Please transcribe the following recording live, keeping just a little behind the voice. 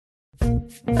The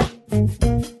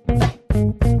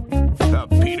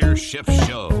Peter Schiff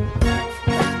Show.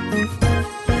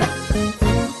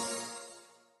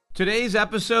 Today's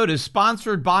episode is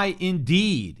sponsored by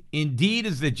Indeed. Indeed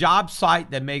is the job site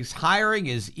that makes hiring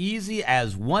as easy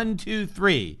as 1, 2,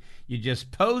 3. You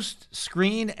just post,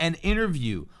 screen, and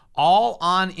interview, all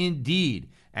on Indeed.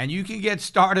 And you can get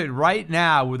started right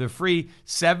now with a free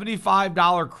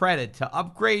 $75 credit to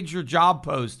upgrade your job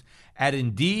post at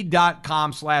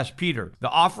Indeed.com/Peter. The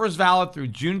offer is valid through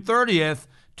June 30th.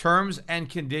 Terms and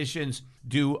conditions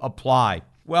do apply.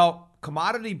 Well,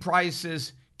 commodity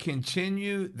prices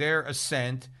continue their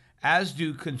ascent, as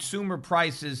do consumer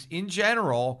prices in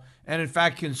general. And in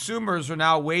fact, consumers are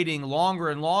now waiting longer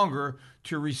and longer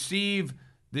to receive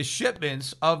the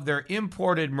shipments of their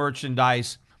imported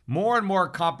merchandise. More and more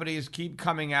companies keep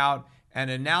coming out and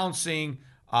announcing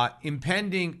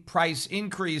impending price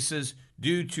increases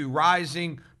due to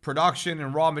rising production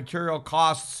and raw material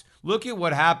costs. Look at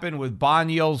what happened with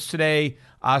bond yields today,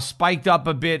 spiked up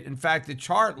a bit. In fact, the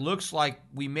chart looks like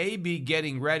we may be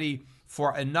getting ready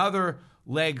for another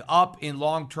leg up in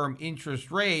long-term interest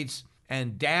rates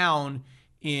and down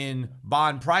in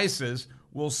bond prices.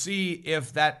 We'll see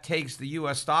if that takes the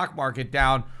U.S. stock market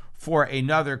down for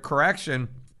another correction.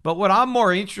 But what I'm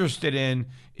more interested in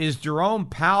is Jerome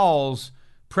Powell's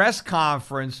press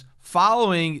conference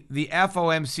following the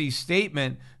FOMC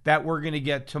statement that we're going to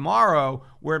get tomorrow,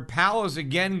 where Powell is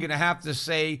again going to have to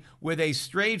say with a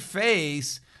straight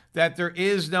face that there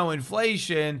is no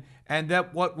inflation and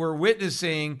that what we're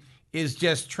witnessing is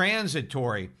just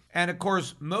transitory. And of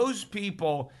course, most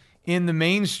people in the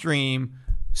mainstream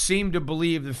seem to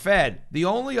believe the Fed. The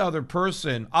only other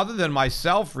person, other than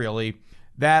myself really,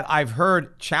 that I've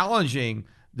heard challenging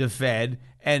the Fed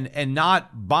and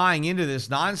not buying into this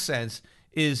nonsense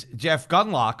is Jeff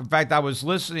Gundlach. In fact, I was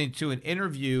listening to an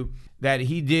interview that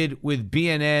he did with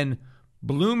BNN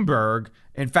Bloomberg,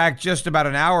 in fact, just about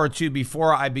an hour or two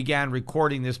before I began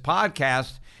recording this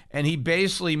podcast, and he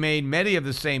basically made many of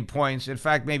the same points, in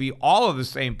fact, maybe all of the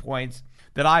same points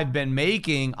that I've been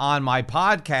making on my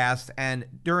podcast and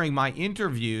during my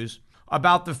interviews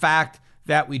about the fact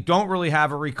that we don't really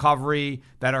have a recovery,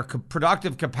 that our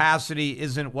productive capacity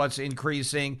isn't what's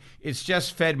increasing, it's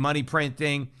just Fed money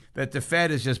printing, that the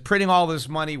Fed is just printing all this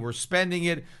money, we're spending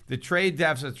it, the trade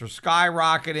deficits are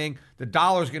skyrocketing, the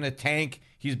dollar's going to tank.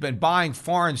 He's been buying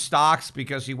foreign stocks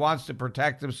because he wants to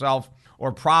protect himself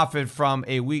or profit from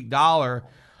a weak dollar,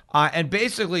 and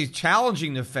basically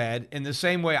challenging the Fed in the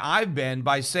same way I've been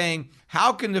by saying,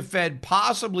 how can the Fed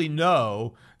possibly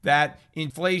know that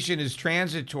inflation is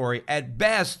transitory? At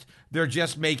best, they're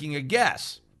just making a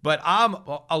guess. But I'm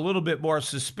a little bit more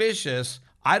suspicious.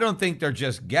 I don't think they're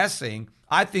just guessing.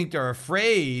 I think they're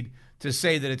afraid to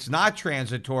say that it's not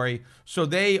transitory. So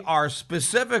they are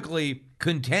specifically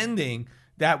contending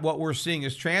that what we're seeing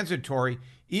is transitory,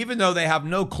 even though they have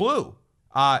no clue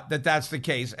that that's the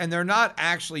case. And they're not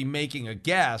actually making a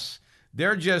guess.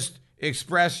 They're just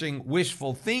expressing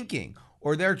wishful thinking,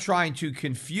 or they're trying to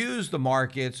confuse the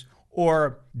markets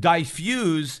or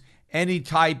diffuse any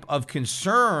type of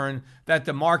concern that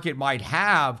the market might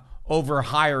have over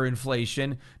higher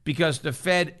inflation, because the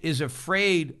Fed is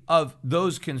afraid of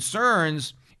those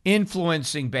concerns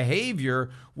influencing behavior,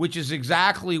 which is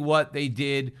exactly what they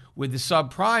did with the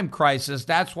subprime crisis.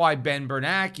 That's why Ben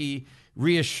Bernanke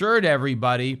reassured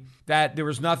everybody that there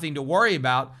was nothing to worry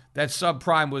about, that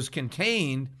subprime was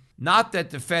contained, not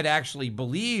that the Fed actually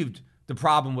believed the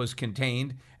problem was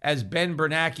contained, as Ben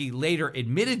Bernanke later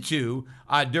admitted to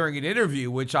during an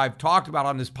interview, which I've talked about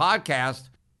on this podcast.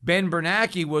 Ben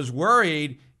Bernanke was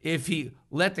worried if he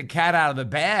let the cat out of the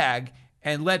bag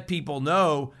and let people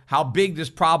know how big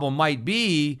this problem might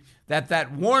be,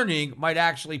 that warning might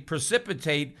actually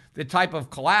precipitate the type of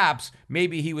collapse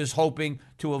maybe he was hoping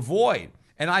to avoid.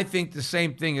 And I think the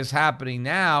same thing is happening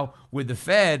now with the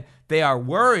Fed. They are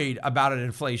worried about an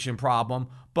inflation problem,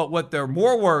 but what they're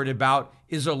more worried about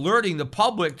is alerting the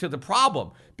public to the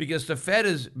problem, because the Fed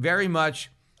is very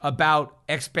much about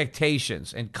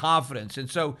expectations and confidence. And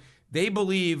so they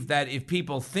believe that if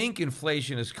people think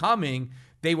inflation is coming,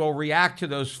 they will react to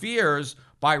those fears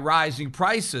by rising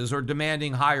prices or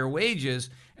demanding higher wages.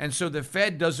 And so the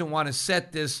Fed doesn't want to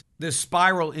set this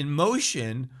spiral in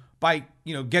motion by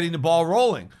getting the ball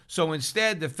rolling. So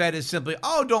instead, the Fed is simply,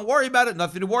 oh, don't worry about it,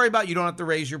 nothing to worry about. You don't have to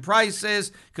raise your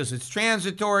prices because it's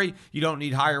transitory. You don't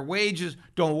need higher wages.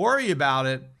 Don't worry about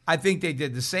it. I think they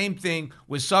did the same thing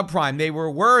with subprime. They were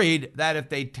worried that if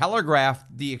they telegraphed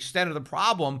the extent of the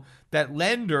problem, that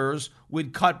lenders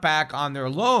would cut back on their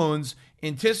loans,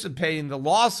 anticipating the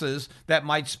losses that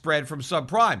might spread from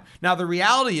subprime. Now, the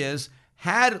reality is,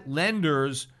 had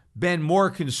lenders been more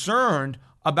concerned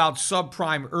about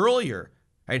subprime earlier.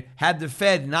 Right? Had the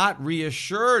Fed not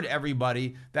reassured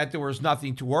everybody that there was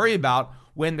nothing to worry about,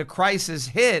 when the crisis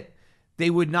hit, they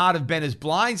would not have been as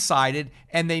blindsided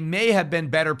and they may have been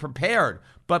better prepared.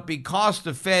 But because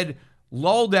the Fed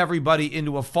lulled everybody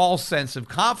into a false sense of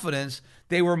confidence,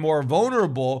 they were more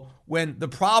vulnerable when the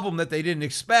problem that they didn't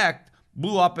expect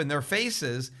blew up in their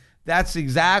faces. That's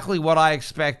exactly what I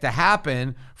expect to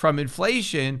happen from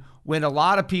inflation, when a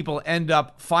lot of people end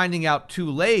up finding out too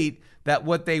late that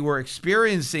what they were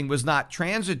experiencing was not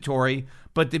transitory,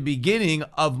 but the beginning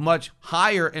of much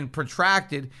higher and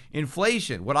protracted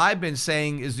inflation. What I've been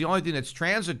saying is the only thing that's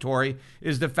transitory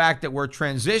is the fact that we're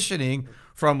transitioning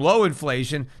from low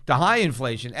inflation to high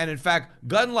inflation. And in fact,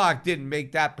 Gundlach didn't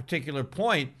make that particular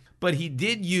point, but he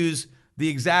did use the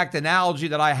exact analogy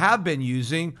that I have been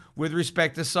using with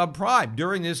respect to subprime.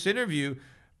 During this interview,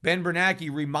 Ben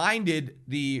Bernanke reminded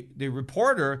the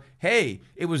reporter, hey,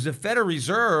 it was the Federal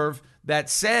Reserve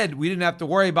that said we didn't have to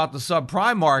worry about the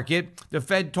subprime market. The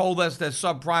Fed told us that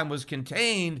subprime was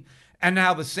contained, and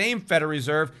now the same Federal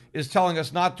Reserve is telling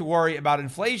us not to worry about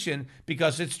inflation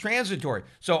because it's transitory.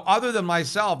 So other than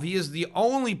myself, he is the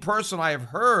only person I have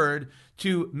heard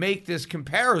to make this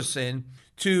comparison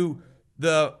to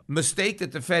the mistake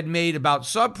that the Fed made about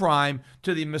subprime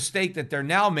to the mistake that they're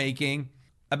now making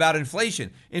about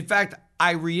inflation. In fact,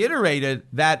 I reiterated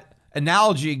that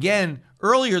analogy again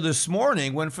earlier this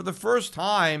morning when for the first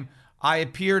time I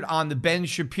appeared on the Ben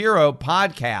Shapiro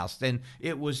podcast, and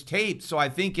it was taped. So I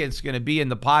think it's going to be in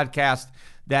the podcast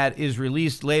that is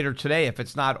released later today if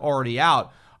it's not already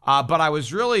out. But I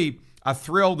was really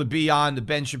thrilled to be on the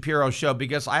Ben Shapiro show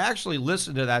because I actually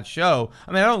listened to that show.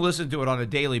 I mean, I don't listen to it on a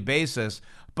daily basis,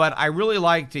 but I really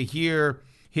like to hear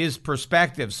his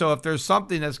perspective. So if there's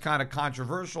something that's kind of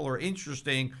controversial or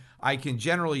interesting, I can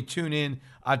generally tune in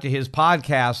to his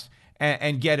podcast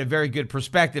and get a very good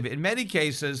perspective. In many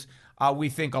cases, we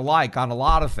think alike on a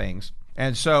lot of things.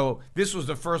 And so this was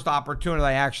the first opportunity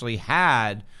I actually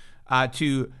had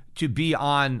to be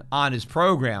on his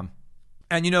program.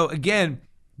 And, you know, again,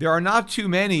 there are not too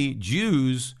many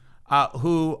Jews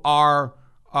who are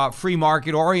free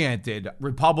market oriented,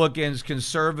 Republicans,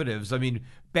 conservatives. I mean,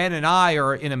 Ben and I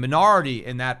are in a minority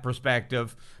in that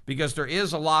perspective because there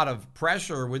is a lot of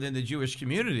pressure within the Jewish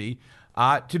community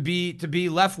to be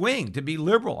left wing, to be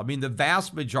liberal. I mean, the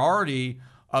vast majority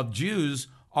of Jews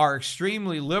are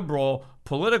extremely liberal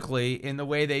politically in the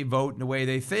way they vote and the way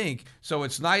they think. So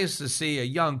it's nice to see a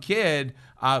young kid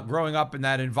growing up in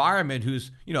that environment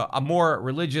who's, you know, a more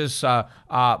religious,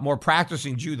 more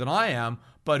practicing Jew than I am,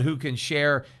 but who can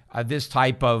share this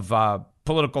type of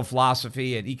political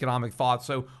philosophy and economic thought.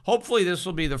 So hopefully this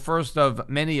will be the first of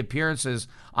many appearances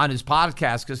on his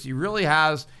podcast because he really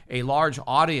has a large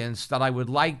audience that I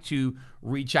would like to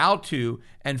reach out to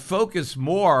and focus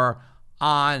more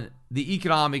on the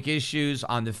economic issues,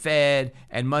 on the Fed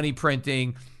and money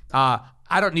printing. I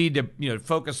don't need to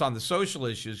focus on the social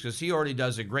issues because he already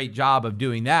does a great job of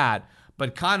doing that,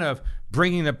 but kind of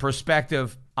bringing the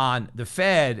perspective on the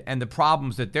Fed and the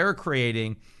problems that they're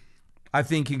creating, I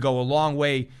think can go a long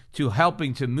way to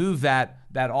helping to move that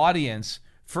audience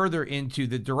further into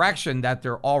the direction that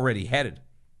they're already headed.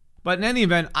 But in any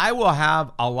event, I will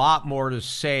have a lot more to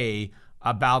say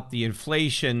about the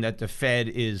inflation that the Fed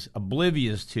is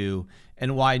oblivious to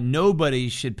and why nobody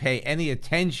should pay any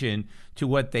attention to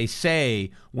what they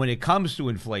say when it comes to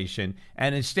inflation.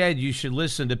 And instead, you should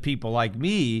listen to people like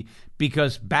me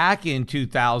because back in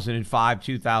 2005,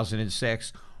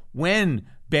 2006, when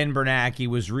Ben Bernanke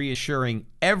was reassuring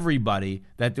everybody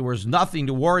that there was nothing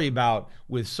to worry about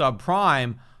with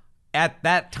subprime, at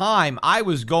that time, I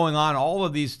was going on all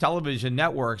of these television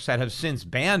networks that have since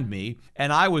banned me,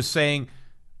 and I was saying,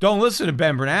 don't listen to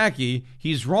Ben Bernanke.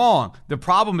 He's wrong. The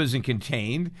problem isn't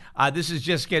contained. This is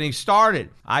just getting started.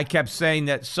 I kept saying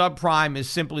that subprime is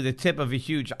simply the tip of a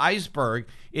huge iceberg.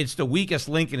 It's the weakest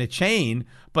link in a chain,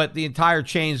 but the entire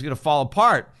chain is going to fall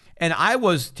apart. And I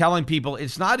was telling people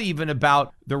it's not even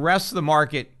about the rest of the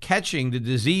market catching the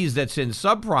disease that's in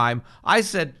subprime. I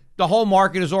said the whole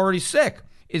market is already sick.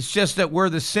 It's just that where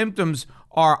the symptoms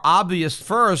are obvious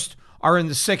first are in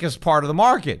the sickest part of the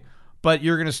market. But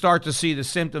you're going to start to see the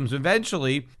symptoms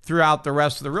eventually throughout the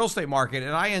rest of the real estate market.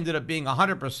 And I ended up being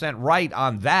 100% right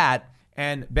on that.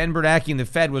 And Ben Bernanke and the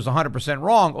Fed was 100%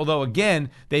 wrong, although,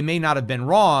 again, they may not have been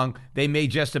wrong. They may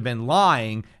just have been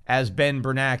lying, as Ben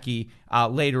Bernanke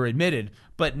later admitted.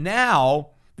 But now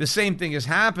the same thing is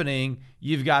happening.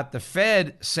 You've got the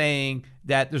Fed saying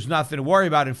that there's nothing to worry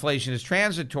about, inflation is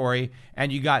transitory,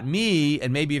 and you got me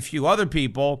and maybe a few other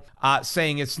people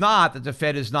saying it's not, that the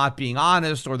Fed is not being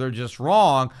honest or they're just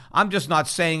wrong. I'm just not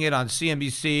saying it on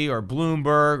CNBC or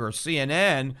Bloomberg or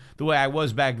CNN the way I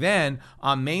was back then.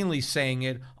 I'm mainly saying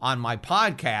it on my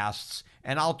podcasts,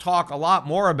 and I'll talk a lot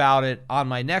more about it on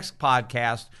my next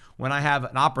podcast when I have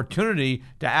an opportunity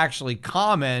to actually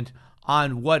comment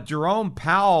on what Jerome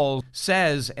Powell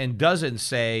says and doesn't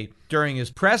say during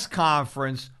his press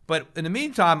conference. But in the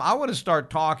meantime, I want to start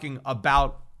talking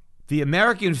about the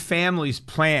American Families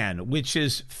Plan, which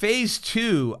is phase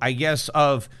 2, I guess,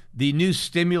 of the new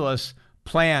stimulus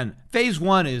plan. Phase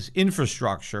 1 is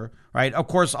infrastructure, right? Of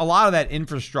course, a lot of that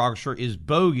infrastructure is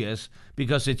bogus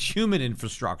because it's human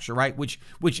infrastructure, right? Which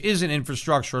isn't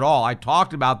infrastructure at all. I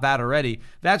talked about that already.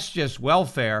 That's just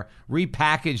welfare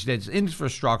repackaged as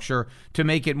infrastructure to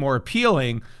make it more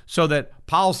appealing so that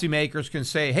policymakers can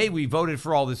say, hey, we voted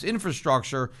for all this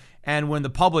infrastructure. And when the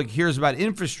public hears about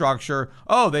infrastructure,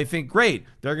 oh, they think, great,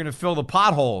 they're going to fill the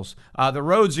potholes. The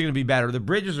roads are going to be better. The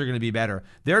bridges are going to be better.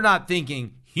 They're not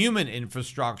thinking human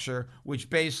infrastructure, which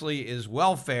basically is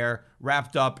welfare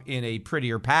wrapped up in a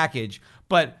prettier package.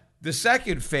 But the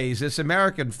second phase, this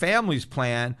American Families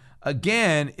Plan,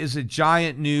 again, is a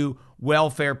giant new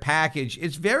welfare package.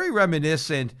 It's very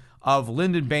reminiscent of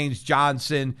Lyndon Baines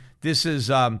Johnson. This is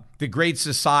the Great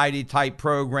Society type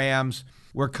programs.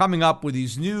 We're coming up with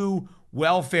these new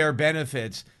welfare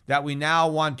benefits that we now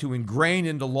want to ingrain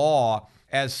into law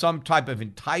as some type of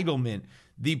entitlement.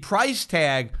 The price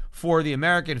tag for the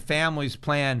American Families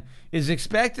Plan is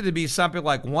expected to be something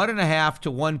like $1.5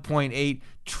 to $1.8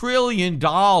 trillion,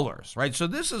 right? So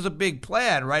this is a big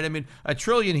plan, right? I mean, $1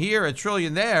 trillion here, $1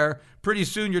 trillion there. Pretty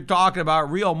soon you're talking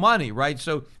about real money, right?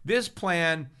 So this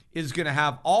plan is going to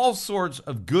have all sorts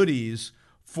of goodies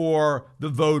for the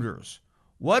voters.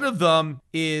 One of them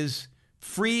is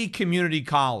free community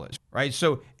college, right?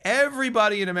 So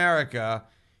everybody in America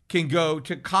can go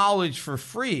to college for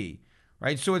free,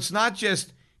 right? So it's not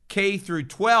just K through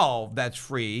 12 that's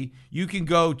free. You can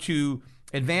go to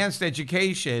advanced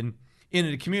education in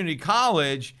a community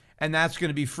college, and that's going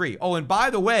to be free. Oh, and by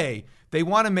the way, they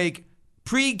want to make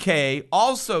pre-K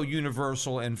also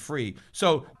universal and free.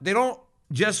 So they don't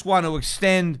just want to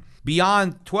extend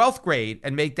beyond 12th grade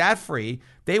and make that free.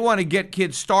 They want to get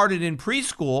kids started in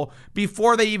preschool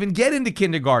before they even get into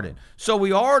kindergarten. So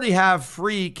we already have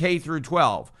free K through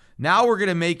 12. Now we're going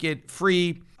to make it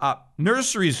free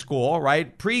nursery school,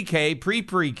 right? Pre-K,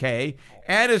 pre-K,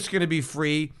 and it's going to be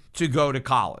free to go to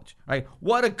college, right?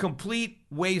 What a complete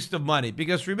waste of money.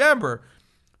 Because remember,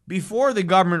 before the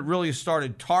government really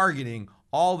started targeting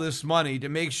all this money to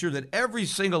make sure that every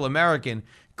single American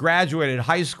graduated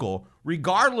high school,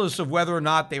 regardless of whether or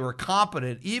not they were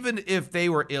competent, even if they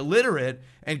were illiterate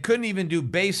and couldn't even do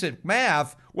basic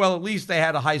math, well, at least they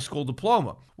had a high school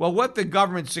diploma. Well, what the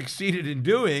government succeeded in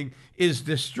doing is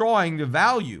destroying the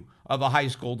value of a high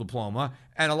school diploma.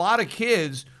 And a lot of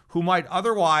kids who might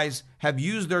otherwise have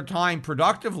used their time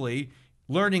productively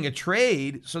learning a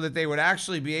trade so that they would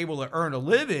actually be able to earn a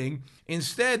living,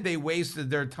 instead they wasted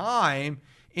their time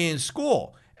in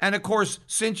school. And of course,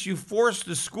 since you forced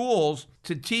the schools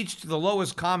to teach to the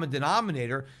lowest common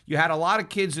denominator, you had a lot of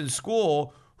kids in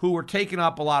school who were taking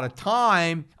up a lot of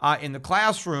time in the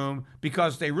classroom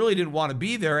because they really didn't want to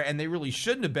be there and they really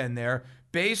shouldn't have been there.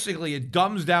 Basically, it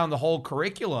dumbs down the whole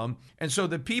curriculum. And so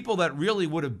the people that really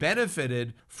would have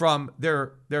benefited from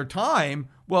their time,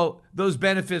 well, those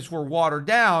benefits were watered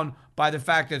down by the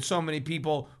fact that so many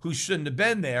people who shouldn't have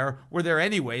been there were there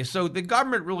anyway. So the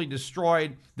government really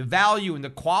destroyed the value and the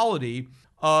quality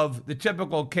of the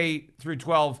typical K through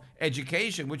 12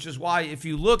 education, which is why if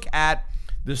you look at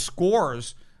the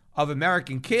scores of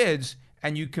American kids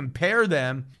and you compare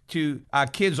them to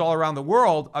kids all around the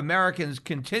world, Americans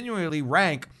continually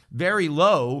rank very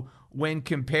low when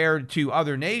compared to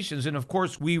other nations. And of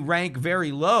course, we rank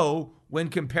very low when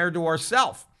compared to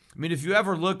ourselves. I mean, if you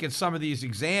ever look at some of these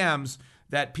exams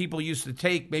that people used to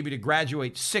take maybe to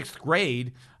graduate sixth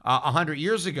grade 100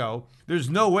 years ago, there's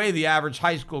no way the average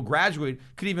high school graduate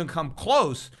could even come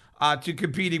close to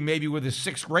competing maybe with a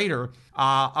sixth grader,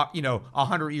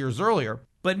 100 years earlier.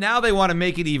 But now they want to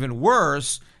make it even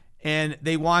worse, and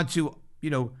they want to,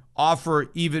 offer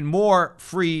even more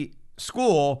free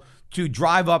school to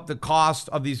drive up the cost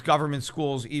of these government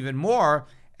schools even more,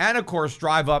 and of course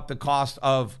drive up the cost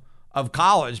of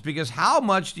college. Because how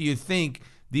much do you think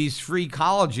these free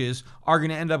colleges are going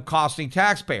to end up costing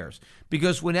taxpayers.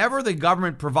 Because whenever the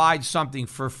government provides something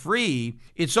for free,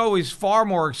 it's always far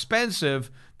more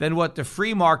expensive than what the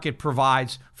free market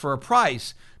provides for a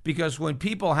price. Because when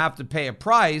people have to pay a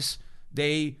price,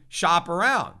 they shop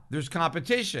around. There's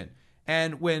competition.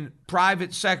 And when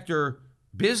private sector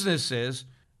businesses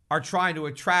are trying to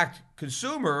attract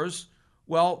consumers,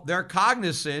 well, they're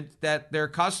cognizant that their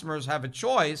customers have a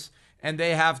choice and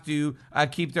they have to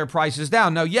keep their prices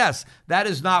down. Now, yes, that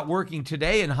is not working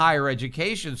today in higher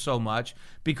education so much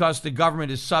because the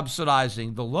government is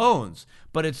subsidizing the loans,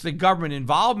 but it's the government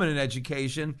involvement in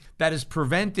education that is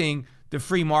preventing the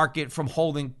free market from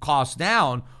holding costs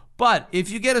down. But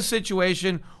if you get a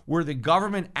situation where the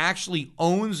government actually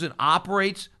owns and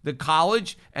operates the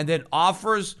college and then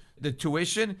offers the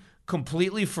tuition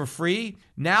completely for free,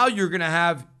 now you're going to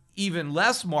have even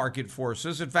less market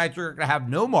forces. In fact, you're going to have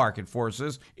no market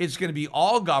forces. It's going to be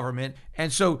all government.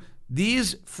 And so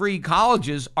these free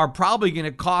colleges are probably going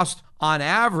to cost, on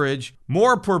average,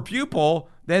 more per pupil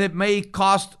than it may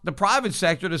cost the private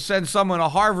sector to send someone to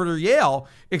Harvard or Yale,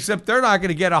 except they're not going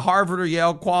to get a Harvard or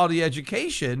Yale quality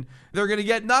education. They're going to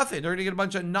get nothing. They're going to get a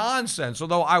bunch of nonsense,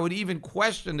 although I would even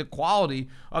question the quality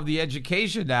of the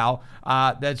education now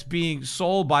that's being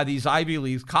sold by these Ivy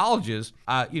League colleges,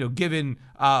 given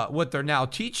what they're now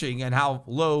teaching and how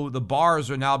low the bars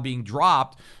are now being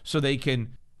dropped so they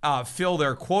can fill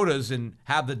their quotas and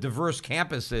have the diverse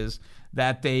campuses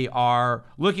that they are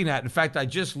looking at. In fact, I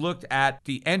just looked at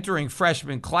the entering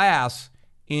freshman class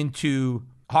into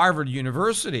Harvard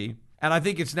University, and I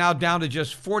think it's now down to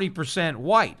just 40%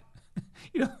 white.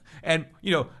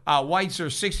 Whites are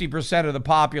 60% of the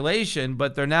population,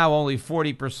 but they're now only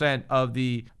 40% of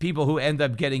the people who end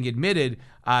up getting admitted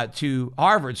to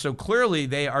Harvard. So clearly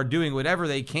they are doing whatever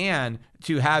they can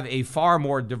to have a far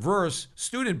more diverse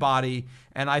student body,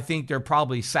 and I think they're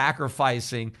probably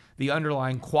sacrificing the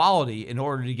underlying quality in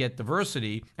order to get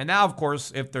diversity. And now, of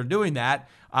course, if they're doing that,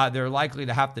 they're likely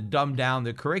to have to dumb down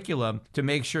the curriculum to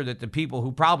make sure that the people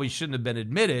who probably shouldn't have been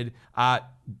admitted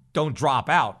don't drop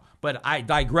out. But I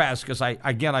digress because I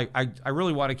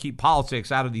really want to keep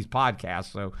politics out of these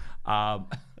podcasts.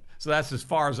 So that's as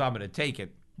far as I'm going to take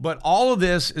it. But all of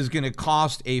this is going to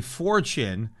cost a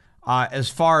fortune as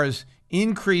far as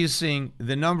increasing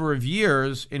the number of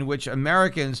years in which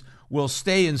Americans will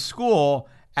stay in school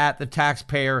at the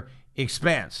taxpayer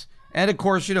expense. And of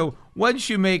course, once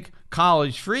you make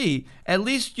college free, at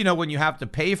least, when you have to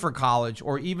pay for college,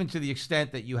 or even to the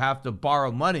extent that you have to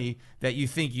borrow money that you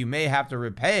think you may have to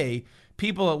repay,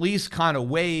 people at least kind of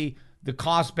weigh the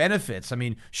cost benefits. I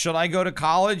mean, should I go to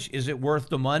college? Is it worth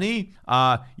the money?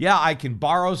 Yeah, I can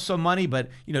borrow some money, but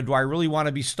do I really want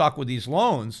to be stuck with these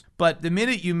loans? But the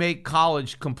minute you make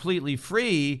college completely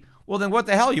free, well, then what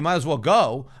the hell? You might as well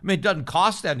go. I mean, it doesn't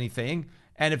cost anything.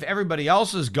 And if everybody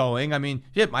else is going,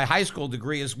 my high school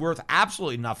degree is worth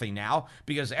absolutely nothing now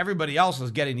because everybody else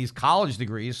is getting these college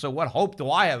degrees. So what hope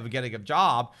do I have of getting a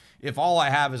job if all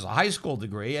I have is a high school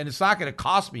degree? And it's not going to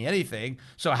cost me anything.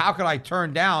 So how could I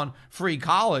turn down free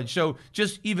college? So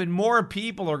just even more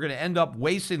people are going to end up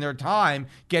wasting their time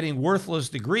getting worthless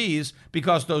degrees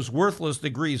because those worthless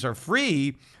degrees are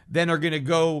free, then are going to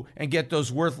go and get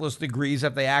those worthless degrees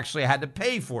if they actually had to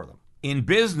pay for them. In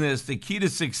business, the key to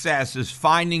success is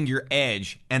finding your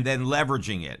edge and then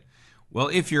leveraging it. Well,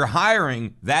 if you're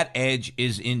hiring, that edge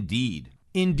is Indeed.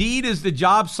 Indeed is the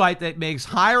job site that makes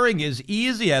hiring as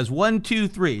easy as 1, 2,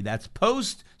 3. That's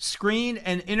post, screen,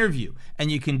 and interview. And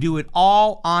you can do it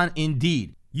all on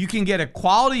Indeed. You can get a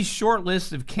quality short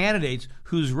list of candidates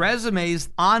whose resumes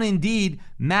on Indeed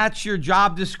match your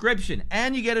job description,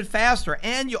 and you get it faster,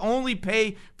 and you only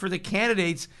pay for the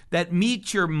candidates that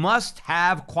meet your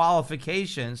must-have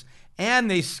qualifications, and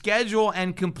they schedule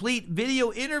and complete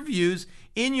video interviews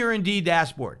in your Indeed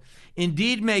dashboard.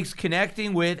 Indeed makes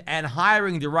connecting with and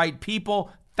hiring the right people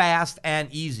fast and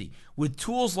easy with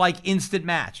tools like Instant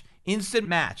Match. Instant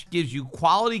Match gives you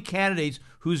quality candidates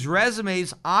whose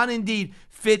resumes on Indeed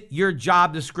fit your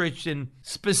job description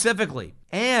specifically.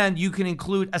 And you can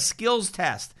include a skills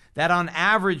test that on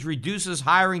average reduces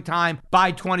hiring time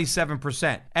by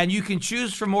 27%. And you can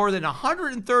choose from more than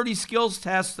 130 skills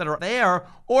tests that are there,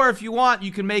 or if you want,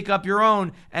 you can make up your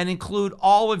own and include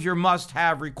all of your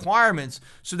must-have requirements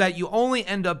so that you only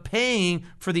end up paying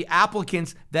for the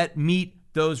applicants that meet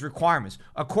those requirements.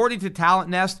 According to Talent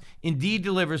Nest, Indeed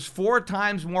delivers 4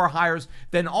 times more hires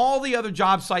than all the other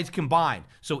job sites combined.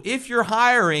 So if you're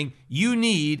hiring, you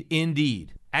need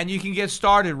Indeed. And you can get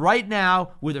started right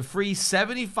now with a free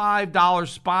 $75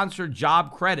 sponsored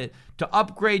job credit to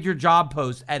upgrade your job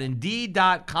post at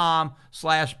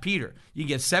Indeed.com/Peter. You can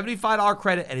get $75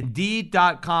 credit at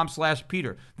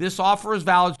Indeed.com/Peter. This offer is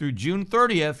valid through June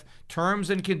 30th.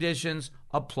 Terms and conditions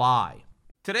apply.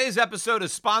 Today's episode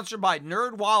is sponsored by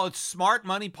NerdWallet's Smart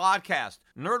Money Podcast.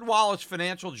 NerdWallet's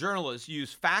financial journalists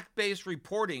use fact-based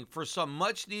reporting for some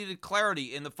much-needed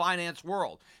clarity in the finance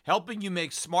world, helping you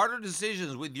make smarter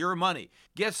decisions with your money.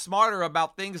 Get smarter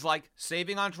about things like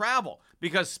saving on travel,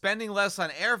 because spending less on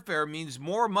airfare means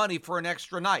more money for an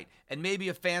extra night, and maybe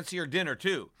a fancier dinner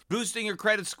too. Boosting your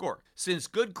credit score, since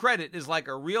good credit is like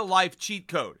a real-life cheat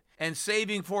code. And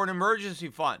saving for an emergency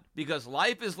fund, because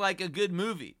life is like a good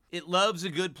movie. It loves a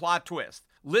good plot twist.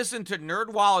 Listen to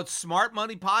NerdWallet's Smart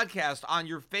Money Podcast on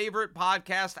your favorite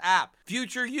podcast app.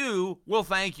 Future you will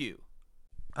thank you.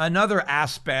 Another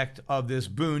aspect of this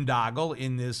boondoggle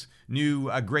in this new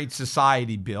Great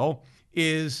Society bill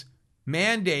is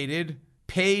mandated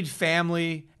paid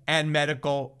family and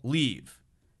medical leave.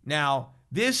 Now,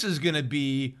 this is going to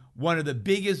be one of the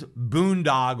biggest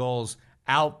boondoggles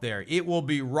out there. It will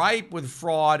be ripe with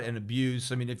fraud and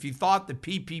abuse. I mean, if you thought the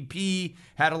PPP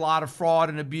had a lot of fraud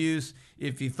and abuse,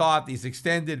 if you thought these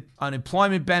extended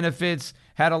unemployment benefits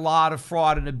had a lot of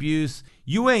fraud and abuse,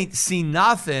 you ain't seen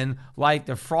nothing like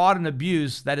the fraud and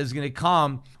abuse that is going to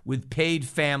come with paid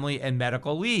family and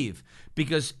medical leave,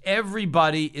 because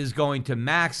everybody is going to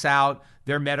max out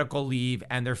their medical leave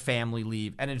and their family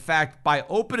leave. And in fact, by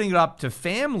opening it up to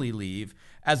family leave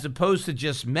as opposed to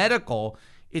just medical,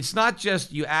 it's not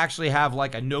just you actually have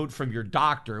like a note from your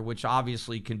doctor, which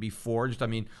obviously can be forged. I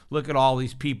mean, look at all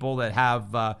these people that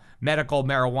have medical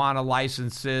marijuana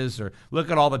licenses, or look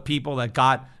at all the people that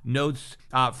got notes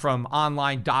from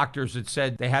online doctors that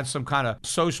said they had some kind of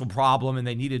social problem and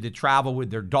they needed to travel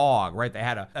with their dog, right? They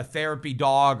had a therapy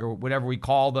dog or whatever we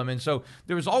call them. And so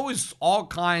there was always all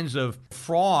kinds of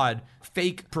fraud,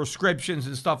 fake prescriptions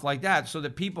and stuff like that, so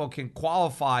that people can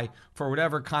qualify for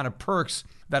whatever kind of perks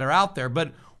that are out there.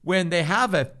 But when they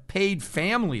have a paid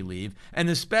family leave, and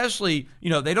especially,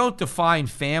 they don't define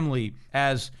family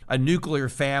as a nuclear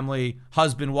family,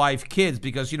 husband, wife, kids,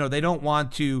 because, they don't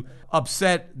want to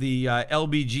upset the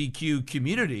LGBTQ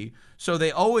community. So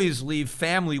they always leave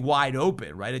family wide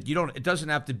open, right? It doesn't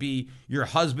have to be your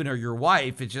husband or your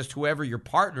wife. It's just whoever your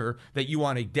partner that you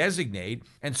want to designate.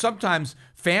 And sometimes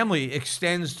family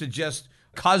extends to just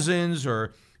cousins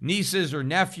or nieces or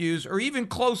nephews, or even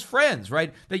close friends,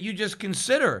 right, that you just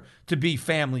consider to be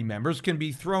family members can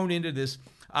be thrown into this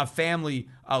family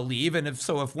leave. And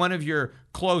if one of your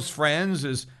close friends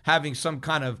is having some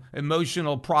kind of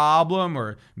emotional problem,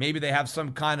 or maybe they have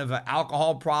some kind of an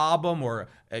alcohol problem or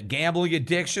a gambling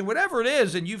addiction, whatever it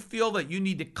is, and you feel that you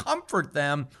need to comfort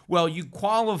them, well, you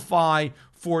qualify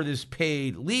for this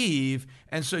paid leave.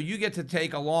 And so you get to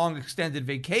take a long extended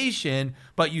vacation,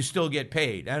 but you still get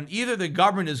paid. And either the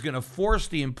government is going to force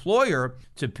the employer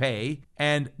to pay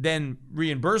and then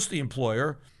reimburse the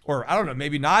employer, or I don't know,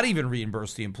 maybe not even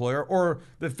reimburse the employer, or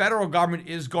the federal government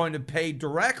is going to pay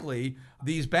directly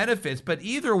these benefits. But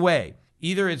either way,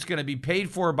 either it's going to be paid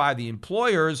for by the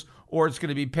employers or it's going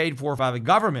to be paid for by the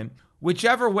government.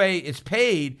 Whichever way it's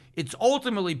paid, it's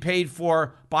ultimately paid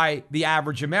for by the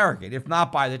average American. If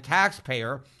not by the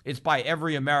taxpayer, it's by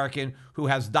every American who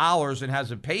has dollars and has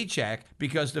a paycheck,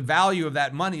 because the value of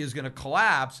that money is going to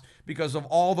collapse because of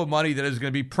all the money that is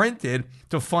going to be printed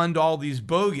to fund all these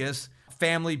bogus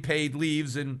family paid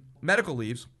leaves and medical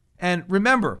leaves. And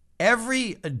remember,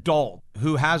 every adult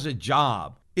who has a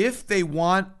job, if they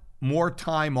want more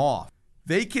time off,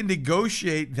 they can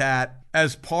negotiate that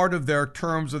as part of their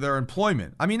terms of their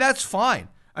employment. I mean, that's fine.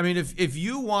 I mean, if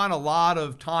you want a lot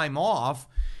of time off,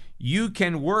 you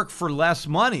can work for less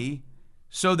money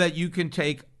so that you can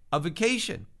take a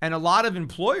vacation. And a lot of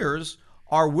employers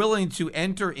are willing to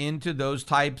enter into those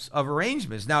types of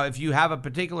arrangements. Now, if you have a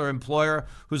particular employer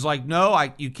who's like, no,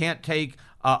 you can't take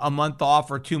a month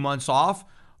off or 2 months off,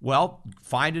 well,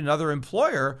 find another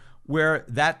employer where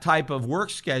that type of work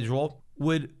schedule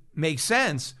would make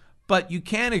sense, but you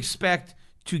can't expect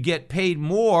to get paid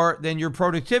more than your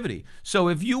productivity. So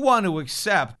if you want to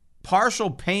accept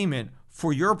partial payment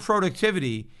for your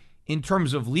productivity in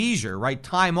terms of leisure, right,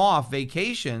 time off,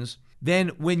 vacations, then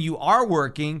when you are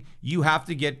working, you have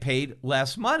to get paid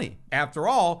less money. After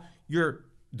all, you're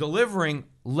delivering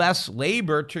less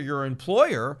labor to your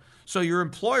employer, so your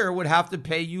employer would have to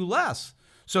pay you less.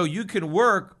 So you can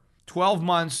work 12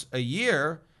 months a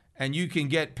year and you can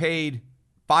get paid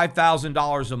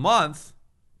 $5,000 a month,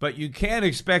 but you can't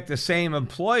expect the same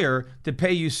employer to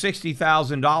pay you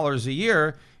 $60,000 a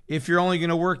year if you're only going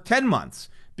to work 10 months.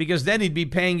 because then he'd be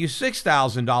paying you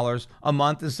 $6,000 a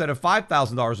month instead of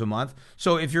 $5,000 a month.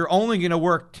 So if you're only going to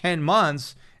work 10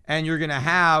 months and you're going to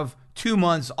have 2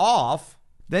 months off,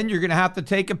 then you're going to have to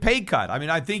take a pay cut. I mean,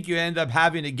 I think you end up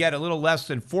having to get a little less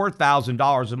than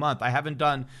 $4,000 a month. I haven't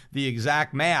done the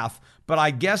exact math, but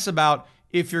I guess about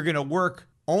if you're going to work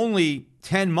only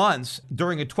 10 months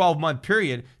during a 12-month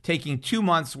period, taking 2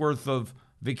 months worth of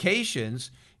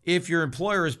vacations, if your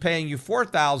employer is paying you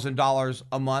 $4,000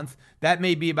 a month, that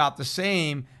may be about the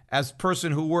same as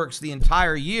person who works the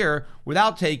entire year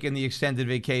without taking the extended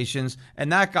vacations, and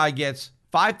that guy gets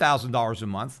 $5,000 a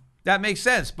month. That makes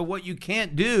sense. But what you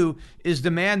can't do is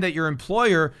demand that your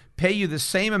employer pay you the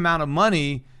same amount of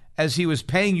money as he was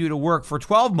paying you to work for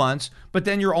 12 months, but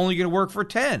then you're only going to work for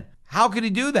 10. How could he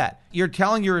do that? You're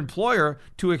telling your employer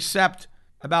to accept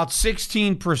about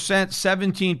 16%,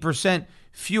 17%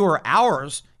 fewer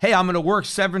hours. Hey, I'm going to work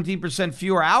 17%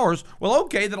 fewer hours. Well,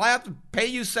 okay, then I have to pay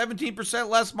you 17%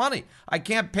 less money. I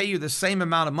can't pay you the same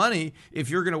amount of money if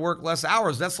you're going to work less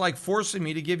hours. That's like forcing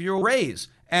me to give you a raise.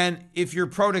 And if your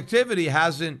productivity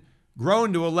hasn't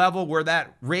grown to a level where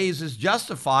that raise is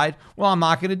justified, well, I'm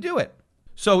not going to do it.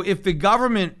 So if the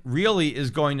government really is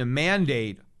going to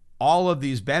mandate all of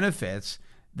these benefits,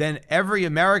 then every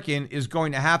American is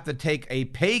going to have to take a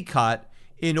pay cut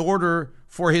in order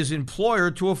for his employer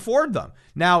to afford them.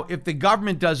 Now, if the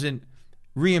government doesn't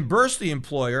reimburse the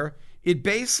employer, it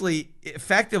basically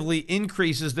effectively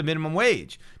increases the minimum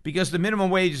wage, because the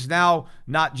minimum wage is now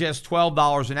not just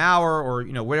 $12 an hour or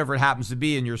whatever it happens to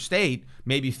be in your state,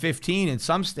 maybe 15 in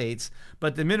some states,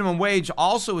 but the minimum wage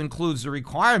also includes the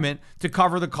requirement to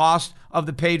cover the cost of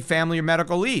the paid family or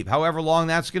medical leave, however long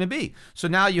that's going to be. So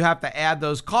now you have to add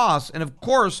those costs, and of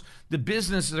course, the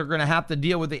businesses are going to have to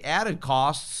deal with the added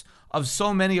costs of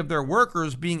so many of their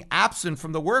workers being absent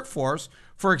from the workforce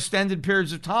for extended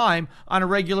periods of time on a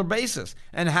regular basis.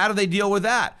 And how do they deal with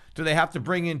that? Do they have to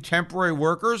bring in temporary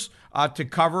workers to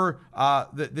cover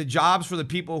the jobs for the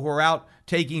people who are out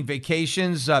taking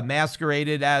vacations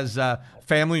masqueraded as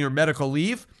family or medical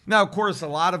leave? Now, of course, a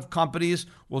lot of companies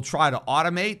will try to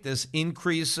automate. This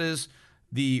increases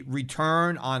the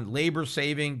return on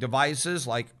labor-saving devices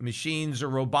like machines or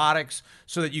robotics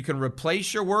so that you can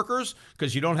replace your workers,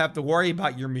 because you don't have to worry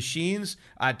about your machines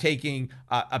taking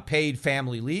a paid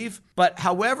family leave. But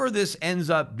however this ends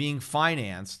up being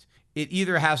financed, it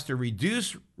either has to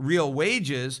reduce real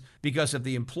wages, because if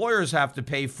the employers have to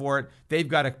pay for it, they've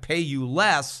got to pay you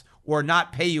less or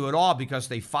not pay you at all because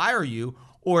they fire you.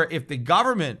 Or if the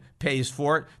government pays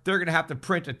for it, they're going to have to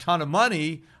print a ton of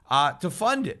money to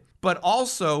fund it. But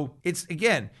also,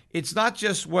 it's not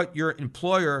just what your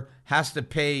employer has to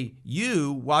pay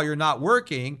you while you're not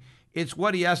working. It's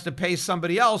what he has to pay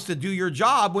somebody else to do your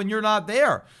job when you're not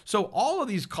there. So all of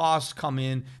these costs come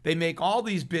in. They make all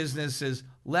these businesses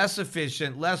less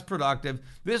efficient, less productive.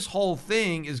 This whole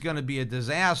thing is going to be a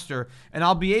disaster. And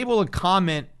I'll be able to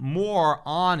comment more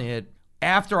on it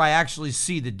after I actually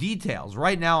see the details.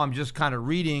 Right now, I'm just kind of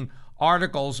reading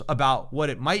articles about what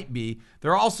it might be.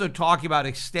 They're also talking about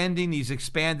extending these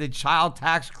expanded child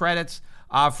tax credits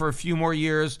for a few more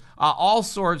years, all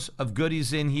sorts of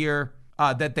goodies in here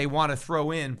that they want to throw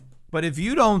in. But if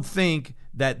you don't think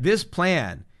that this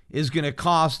plan is going to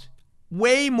cost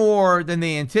way more than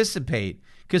they anticipate,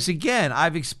 because again,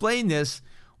 I've explained this,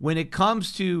 when it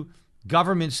comes to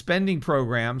government spending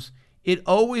programs, it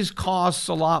always costs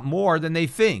a lot more than they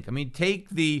think. I mean, take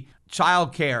the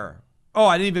child care. Oh,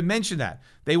 I didn't even mention that.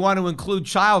 They want to include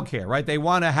childcare, right? They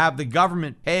want to have the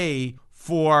government pay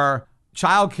for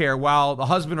childcare while the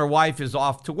husband or wife is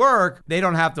off to work. They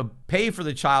don't have to pay for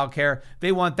the childcare.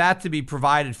 They want that to be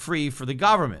provided free for the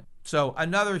government. So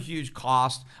another huge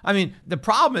cost. I mean, the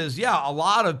problem is, a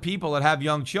lot of people that have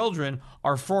young children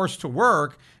are forced to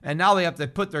work, and now they have to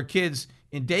put their kids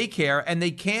in daycare, and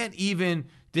they can't even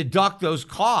deduct those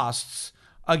costs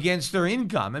against their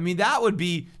income. I mean, that would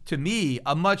be, to me,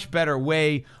 a much better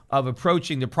way of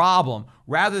approaching the problem.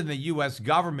 Rather than the U.S.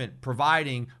 government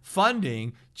providing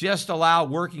funding, just allow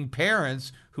working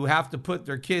parents who have to put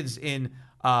their kids in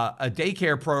a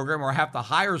daycare program or have to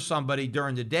hire somebody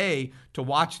during the day to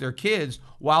watch their kids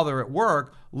while they're at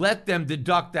work, let them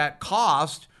deduct that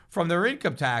cost from their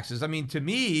income taxes. I mean, to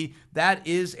me, that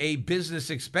is a business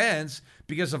expense,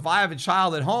 because if I have a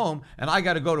child at home and I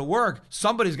got to go to work,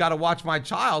 somebody's got to watch my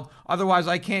child. Otherwise,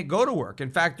 I can't go to work. In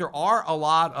fact, there are a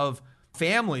lot of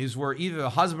families where either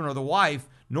the husband or the wife,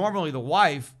 normally the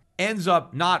wife, ends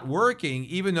up not working,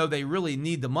 even though they really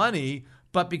need the money,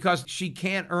 but because she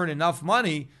can't earn enough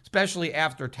money, especially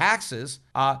after taxes,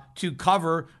 to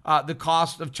cover the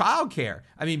cost of childcare.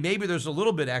 I mean, maybe there's a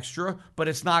little bit extra, but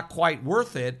it's not quite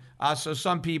worth it. So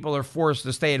some people are forced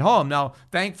to stay at home. Now,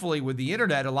 thankfully, with the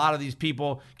internet, a lot of these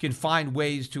people can find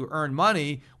ways to earn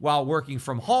money while working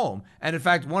from home. And in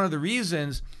fact, one of the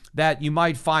reasons that you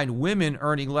might find women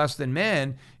earning less than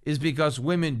men is because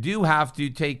women do have to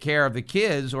take care of the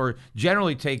kids, or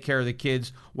generally take care of the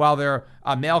kids, while their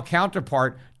male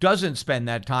counterpart doesn't spend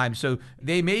that time. So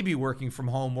they may be working from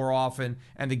home more often,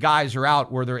 and the guys are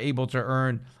out where they're able to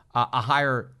earn a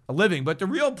higher living. But the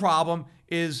real problem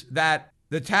is that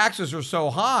the taxes are so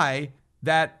high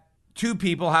that two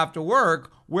people have to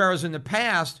work, whereas in the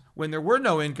past, when there were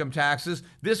no income taxes,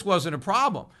 this wasn't a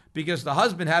problem because the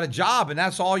husband had a job and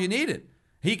that's all you needed.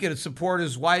 He could support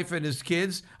his wife and his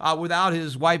kids without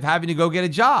his wife having to go get a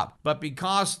job. But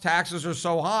because taxes are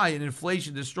so high and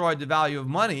inflation destroyed the value of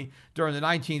money during the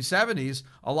 1970s,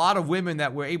 a lot of women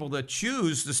that were able to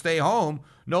choose to stay home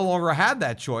no longer had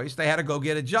that choice. They had to go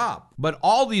get a job. But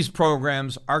all these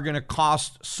programs are going to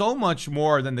cost so much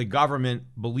more than the government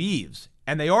believes.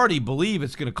 And they already believe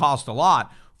it's going to cost a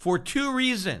lot for two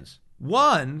reasons.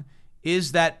 One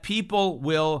is that people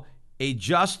will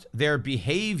adjust their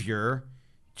behavior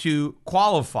to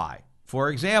qualify. For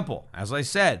example, as I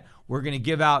said, we're going to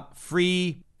give out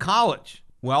free college.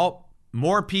 Well,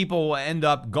 more people will end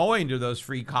up going to those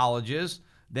free colleges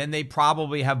than they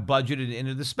probably have budgeted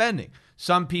into the spending.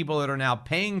 Some people that are now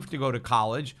paying to go to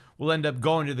college will end up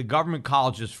going to the government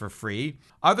colleges for free.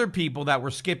 Other people that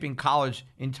were skipping college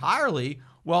entirely,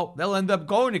 well, they'll end up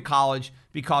going to college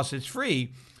because it's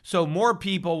free. So more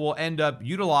people will end up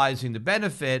utilizing the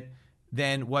benefit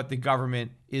than what the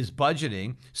government is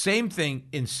budgeting. Same thing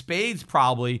in spades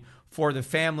probably for the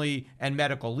family and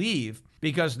medical leave,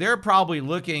 because they're probably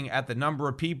looking at the number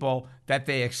of people that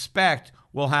they expect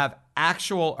will have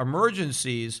actual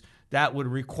emergencies that would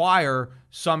require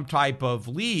some type of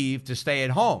leave to stay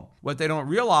at home. What they don't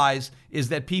realize is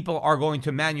that people are going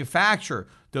to manufacture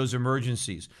those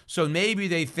emergencies. So maybe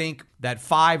they think that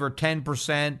 5 or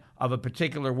 10% of a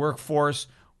particular workforce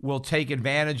will take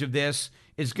advantage of this.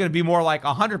 It's going to be more like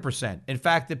 100%. In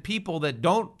fact, the people that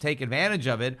don't take advantage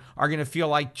of it are going to feel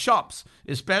like chumps,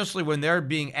 especially when they're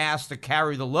being asked to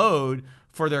carry the load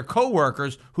for their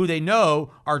coworkers who they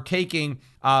know are taking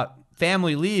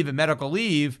family leave and medical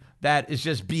leave that is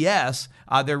just BS.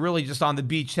 They're really just on the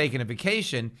beach taking a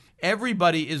vacation.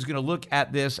 Everybody is going to look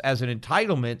at this as an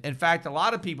entitlement. In fact, a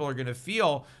lot of people are going to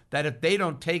feel that if they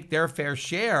don't take their fair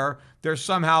share, they're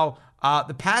somehow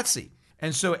the patsy.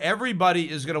 And so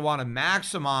everybody is going to want to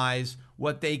maximize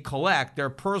what they collect, their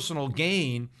personal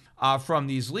gain from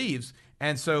these leaves.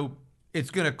 And so it's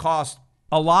going to cost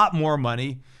a lot more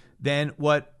money than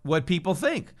what people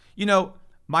think. You know,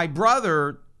 my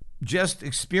brother just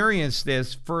experienced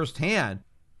this firsthand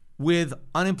with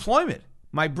unemployment.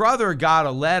 My brother got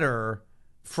a letter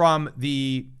from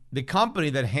the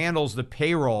company that handles the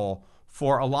payroll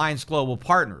for Alliance Global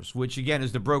Partners, which again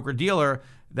is the broker-dealer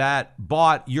that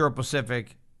bought Euro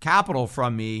Pacific Capital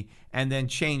from me and then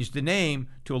changed the name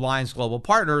to Alliance Global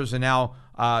Partners. And now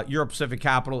Euro Pacific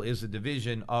Capital is a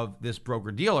division of this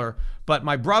broker-dealer. But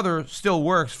my brother still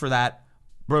works for that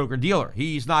broker-dealer.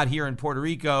 He's not here in Puerto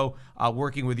Rico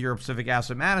working with Euro Pacific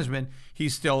Asset Management. He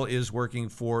still is working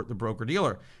for the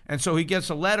broker-dealer. And so he gets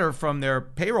a letter from their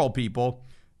payroll people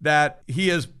that he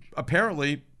has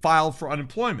apparently filed for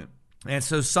unemployment. And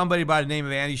so somebody by the name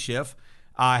of Andy Schiff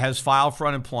has filed for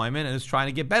unemployment and is trying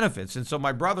to get benefits. And so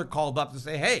my brother called up to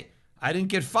say, hey, I didn't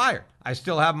get fired. I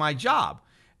still have my job.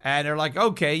 And they're like,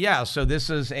 okay, yeah, so this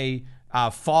is a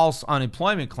false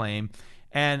unemployment claim.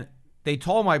 And they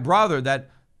told my brother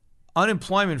that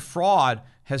unemployment fraud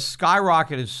has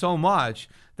skyrocketed so much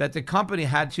that the company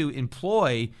had to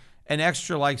employ an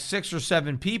extra like 6 or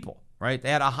 7 people, right? They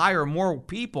had to hire more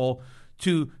people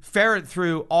to ferret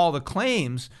through all the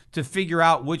claims to figure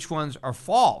out which ones are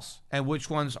false and which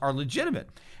ones are legitimate.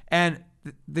 And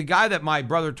the guy that my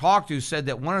brother talked to said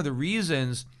that one of the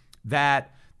reasons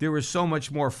that there was so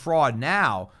much more fraud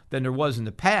now than there was in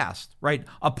the past, right?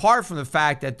 Apart from the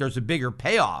fact that there's a bigger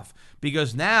payoff,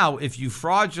 because now if you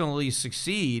fraudulently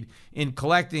succeed in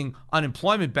collecting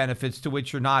unemployment benefits to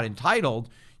which you're not entitled,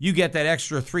 you get that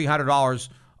extra $300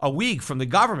 a week from the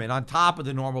government on top of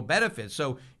the normal benefits.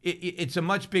 So it's a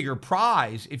much bigger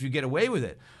prize if you get away with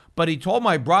it. But he told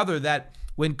my brother that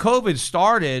when COVID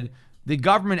started, the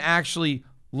government actually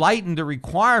lightened the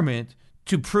requirement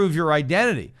to prove your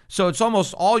identity. So it's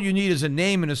almost all you need is a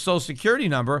name and a social security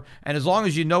number. And as long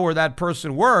as you know where that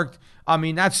person worked, I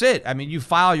mean, that's it. I mean, you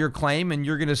file your claim and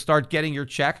you're going to start getting your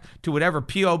check to whatever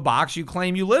P.O. box you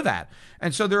claim you live at.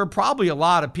 And so there are probably a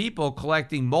lot of people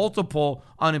collecting multiple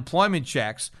unemployment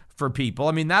checks for people.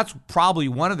 I mean, that's probably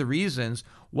one of the reasons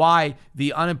why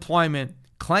the unemployment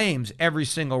claims every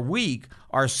single week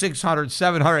are 600,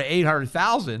 700,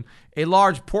 800,000. A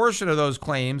large portion of those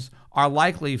claims are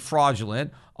likely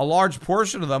fraudulent. A large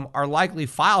portion of them are likely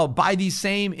filed by these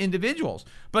same individuals.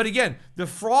 But again, the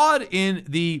fraud in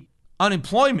the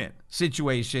unemployment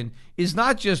situation is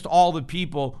not just all the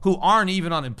people who aren't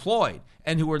even unemployed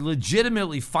and who are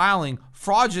legitimately filing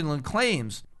fraudulent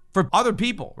claims for other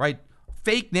people, right?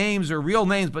 Fake names or real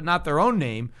names, but not their own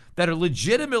name, that are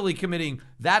legitimately committing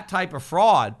that type of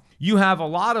fraud. You have a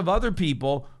lot of other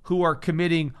people who are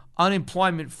committing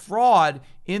unemployment fraud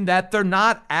in that they're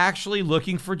not actually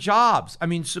looking for jobs. I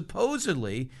mean,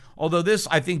 supposedly, although this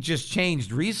I think just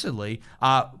changed recently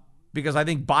because I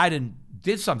think Biden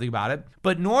did something about it,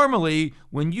 but normally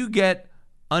when you get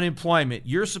unemployment,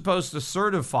 you're supposed to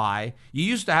certify. You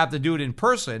used to have to do it in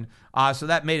person, so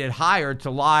that made it higher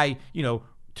to lie,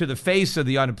 to the face of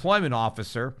the unemployment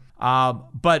officer.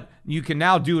 But you can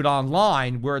now do it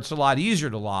online where it's a lot easier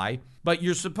to lie. But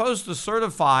you're supposed to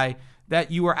certify that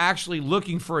you were actually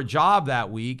looking for a job that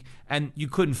week and you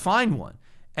couldn't find one.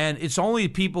 And it's only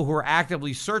people who are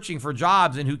actively searching for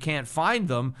jobs and who can't find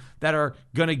them that are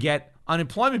going to get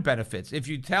unemployment benefits. If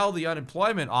you tell the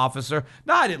unemployment officer,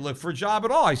 no, I didn't look for a job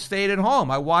at all. I stayed at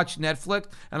home. I watched Netflix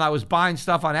and I was buying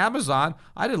stuff on Amazon.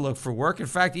 I didn't look for work. In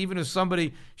fact, even if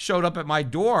somebody showed up at my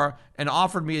door and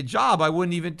offered me a job, I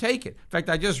wouldn't even take it. In fact,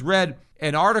 I just read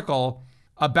an article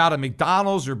about a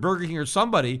McDonald's or Burger King or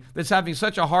somebody that's having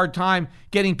such a hard time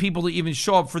getting people to even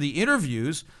show up for the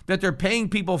interviews that they're paying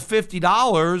people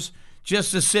 $50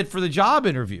 just to sit for the job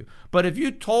interview. But if you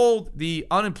told the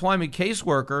unemployment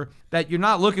caseworker that you're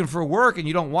not looking for work and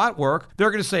you don't want work,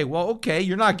 they're going to say, well, okay,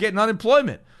 you're not getting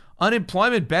unemployment.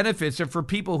 Unemployment benefits are for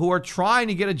people who are trying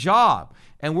to get a job,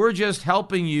 and we're just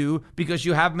helping you because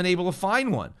you haven't been able to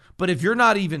find one. But if you're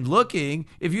not even looking,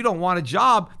 if you don't want a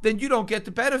job, then you don't get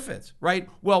the benefits, right?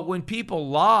 Well, when people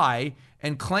lie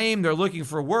and claim they're looking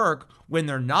for work when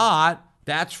they're not,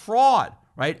 that's fraud,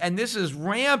 right? And this is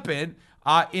rampant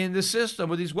in the system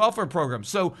with these welfare programs.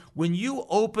 So when you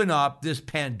open up this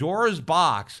Pandora's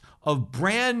box of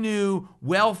brand new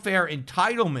welfare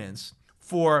entitlements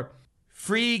for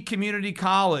free community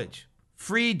college,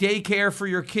 free daycare for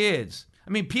your kids, I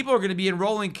mean, people are going to be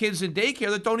enrolling kids in daycare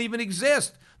that don't even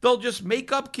exist. They'll just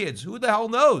make up kids. Who the hell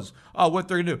knows what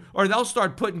they're going to do? Or they'll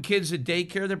start putting kids in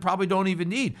daycare that probably don't even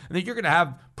need. And then you're going to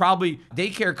have probably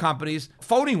daycare companies,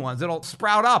 phony ones, that'll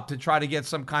sprout up to try to get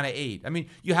some kind of aid. I mean,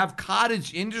 you have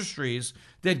cottage industries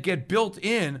that get built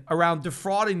in around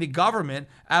defrauding the government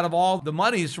out of all the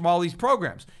monies from all these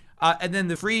programs. And then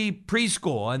the free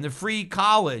preschool and the free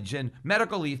college and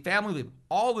medical leave, family leave,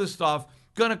 all this stuff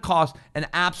going to cost an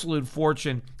absolute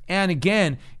fortune. And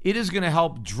again, it is going to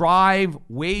help drive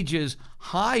wages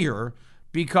higher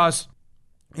because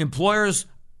employers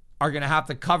are going to have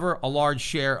to cover a large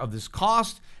share of this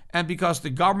cost, and because the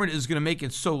government is going to make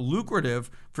it so lucrative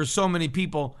for so many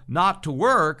people not to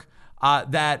work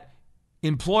that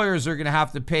employers are going to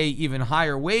have to pay even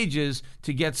higher wages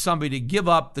to get somebody to give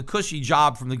up the cushy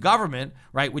job from the government,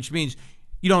 right? Which means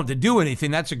you don't have to do anything.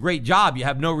 That's a great job. You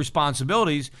have no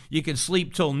responsibilities. You can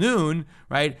sleep till noon,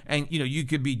 right? And you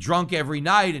could be drunk every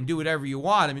night and do whatever you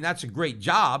want. I mean, that's a great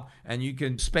job, and you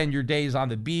can spend your days on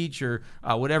the beach or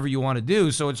whatever you want to do.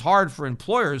 So it's hard for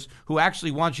employers who actually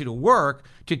want you to work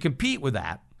to compete with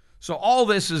that. So all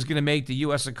this is going to make the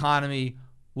U.S. economy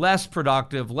less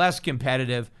productive, less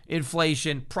competitive.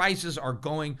 Inflation, prices are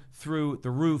going through the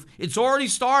roof. It's already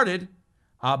started,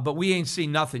 but we ain't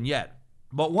seen nothing yet.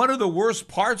 But one of the worst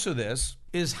parts of this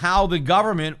is how the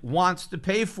government wants to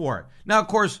pay for it. Now, of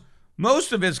course,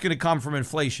 most of it's going to come from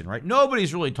inflation, right?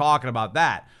 Nobody's really talking about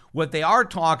that. What they are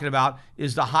talking about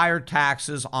is the higher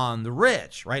taxes on the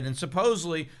rich, right? And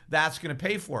supposedly that's going to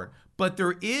pay for it. But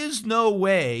there is no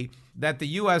way that the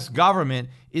U.S. government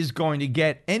is going to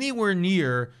get anywhere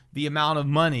near the amount of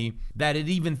money that it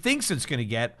even thinks it's going to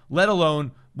get, let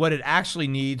alone what it actually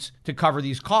needs to cover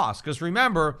these costs. Because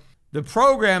remember, the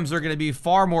programs are going to be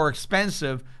far more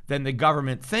expensive than the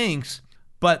government thinks,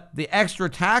 but the extra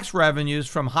tax revenues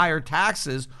from higher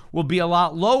taxes will be a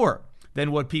lot lower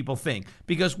than what people think.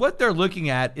 Because what they're looking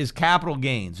at is capital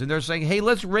gains. And they're saying, hey,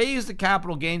 let's raise the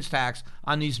capital gains tax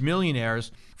on these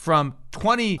millionaires from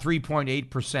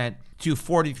 23.8% to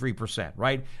 43%,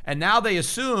 right? And now they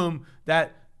assume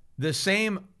that the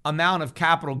same amount of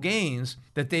capital gains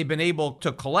that they've been able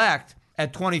to collect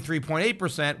at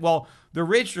 23.8%, well, the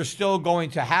rich are still going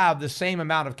to have the same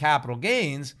amount of capital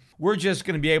gains. We're just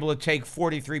going to be able to take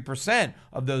 43%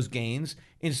 of those gains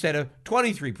instead of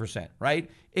 23%, right?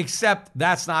 Except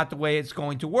that's not the way it's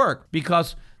going to work,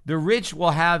 because the rich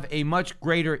will have a much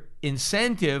greater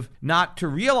incentive not to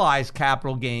realize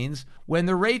capital gains when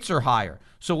the rates are higher.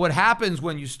 So what happens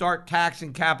when you start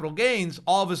taxing capital gains,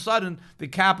 all of a sudden the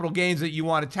capital gains that you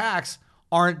want to tax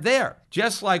aren't there.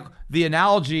 Just like the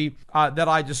analogy that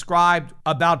I described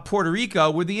about Puerto Rico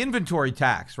with the inventory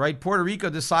tax, right? Puerto Rico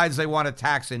decides they want to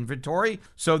tax inventory,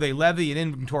 so they levy an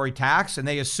inventory tax and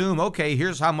they assume, okay,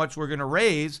 here's how much we're going to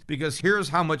raise because here's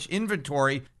how much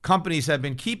inventory companies have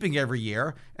been keeping every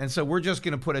year. And so we're just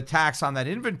going to put a tax on that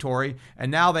inventory.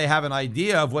 And now they have an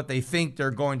idea of what they think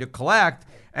they're going to collect.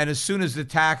 And as soon as the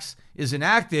tax is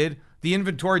enacted, the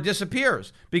inventory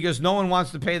disappears because no one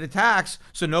wants to pay the tax,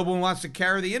 so no one wants to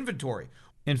carry the inventory.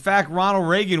 In fact, Ronald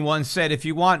Reagan once said, if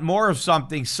you want more of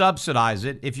something, subsidize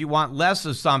it. If you want less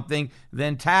of something,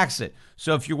 then tax it.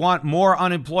 So if you want more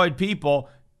unemployed people,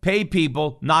 pay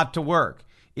people not to work.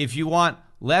 If you want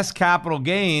less capital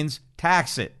gains,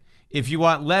 tax it. If you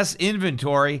want less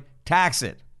inventory, tax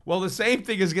it. Well, the same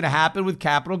thing is going to happen with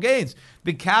capital gains.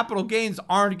 The capital gains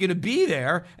aren't going to be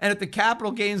there. And if the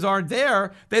capital gains aren't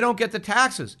there, they don't get the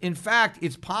taxes. In fact,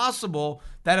 it's possible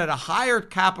that at a higher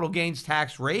capital gains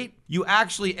tax rate, you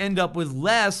actually end up with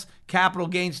less capital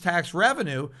gains tax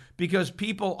revenue because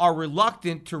people are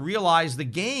reluctant to realize the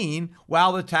gain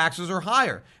while the taxes are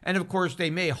higher. And of course,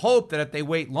 they may hope that if they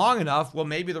wait long enough, well,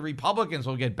 maybe the Republicans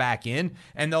will get back in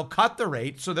and they'll cut the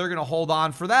rate, so they're going to hold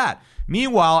on for that.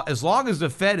 Meanwhile, as long as the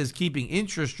Fed is keeping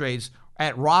interest rates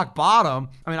at rock bottom,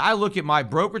 I mean, I look at my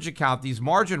brokerage account, these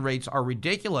margin rates are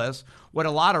ridiculous. What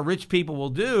a lot of rich people will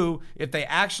do, if they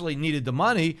actually needed the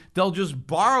money, they'll just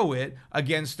borrow it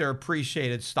against their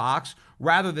appreciated stocks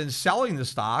rather than selling the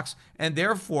stocks, and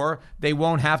therefore they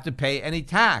won't have to pay any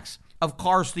tax. Of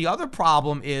course, the other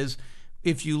problem is,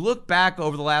 if you look back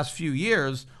over the last few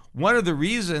years, one of the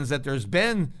reasons that there's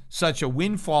been such a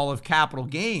windfall of capital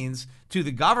gains to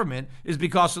the government is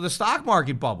because of the stock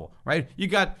market bubble, right? You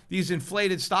got these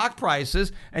inflated stock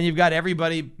prices and you've got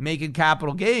everybody making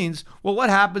capital gains. Well, what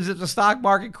happens if the stock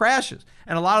market crashes?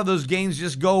 And a lot of those gains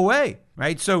just go away,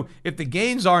 right? So if the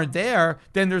gains aren't there,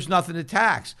 then there's nothing to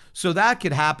tax. So that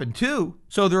could happen too.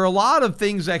 So there are a lot of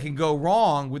things that can go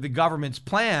wrong with the government's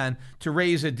plan to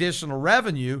raise additional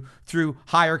revenue through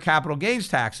higher capital gains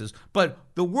taxes. But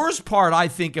the worst part, I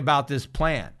think, about this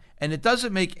plan, and it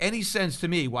doesn't make any sense to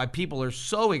me why people are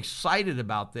so excited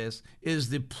about this, is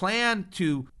the plan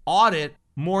to audit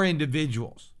more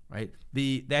individuals, right?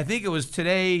 I think it was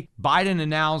today Biden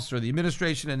announced, or the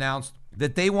administration announced,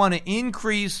 that they want to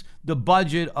increase the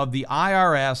budget of the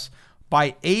IRS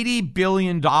by $80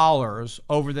 billion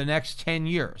over the next 10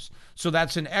 years. So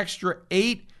that's an extra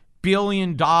 $8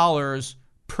 billion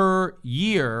per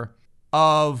year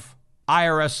of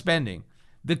IRS spending.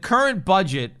 The current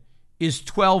budget is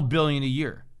 $12 billion a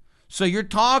year. So you're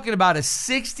talking about a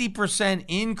 60%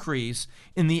 increase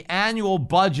in the annual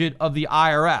budget of the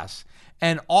IRS.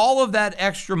 And all of that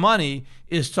extra money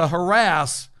is to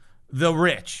harass the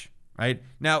rich, right?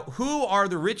 Now, who are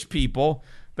the rich people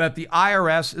that the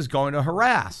IRS is going to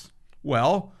harass?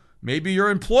 Well, maybe your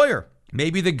employer,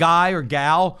 maybe the guy or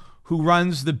gal who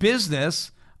runs the business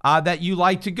that you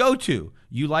like to go to.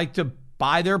 You like to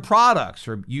buy their products,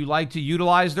 or you like to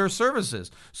utilize their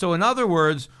services. So in other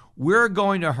words, we're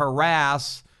going to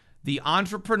harass the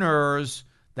entrepreneurs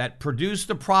that produce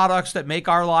the products that make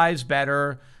our lives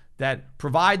better, that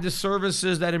provide the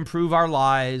services that improve our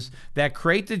lives, that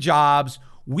create the jobs.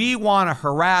 We want to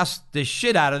harass the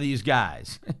shit out of these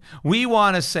guys. We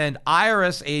want to send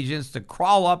IRS agents to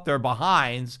crawl up their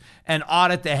behinds and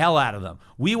audit the hell out of them.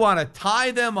 We want to tie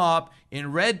them up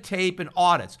in red tape and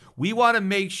audits. We want to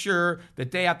make sure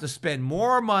that they have to spend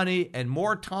more money and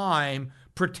more time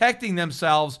protecting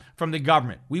themselves from the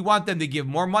government. We want them to give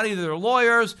more money to their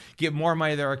lawyers, give more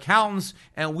money to their accountants,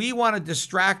 and we want to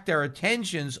distract their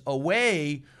attentions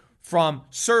away from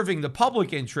serving the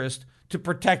public interest to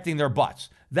protecting their butts.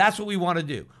 That's what we want to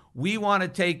do. We want to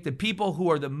take the people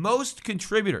who are the most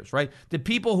contributors, right? The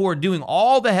people who are doing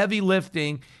all the heavy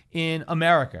lifting in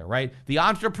America, right? The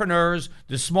entrepreneurs,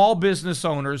 the small business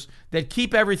owners that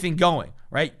keep everything going,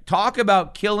 right? Talk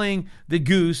about killing the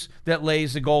goose that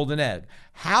lays the golden egg.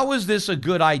 How is this a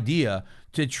good idea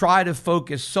to try to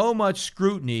focus so much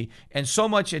scrutiny and so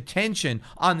much attention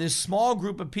on this small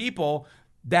group of people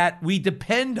that we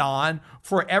depend on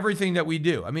for everything that we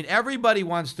do. I mean, everybody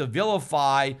wants to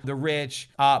vilify the rich,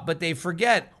 but they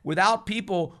forget without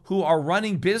people who are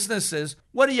running businesses,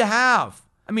 what do you have?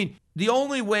 I mean, the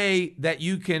only way that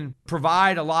you can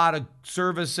provide a lot of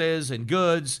services and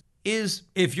goods is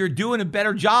if you're doing a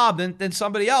better job than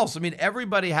somebody else. I mean,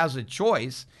 everybody has a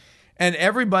choice and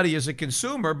everybody is a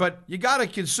consumer, but you got to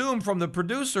consume from the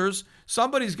producers.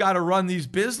 Somebody's got to run these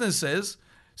businesses.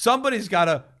 Somebody's got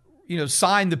to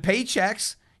sign the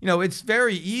paychecks. It's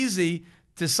very easy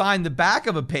to sign the back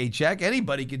of a paycheck.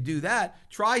 Anybody can do that.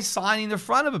 Try signing the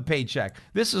front of a paycheck.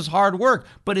 This is hard work,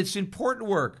 but it's important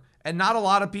work, and not a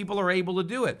lot of people are able to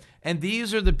do it. And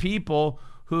these are the people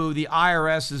who the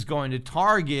IRS is going to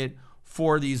target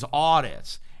for these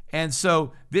audits. And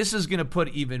so this is going to put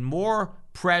even more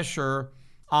pressure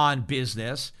on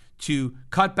business to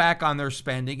cut back on their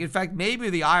spending. In fact, maybe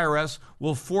the IRS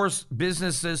will force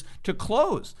businesses to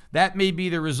close. That may be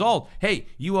the result. Hey,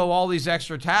 you owe all these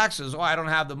extra taxes. Oh, I don't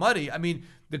have the money. I mean,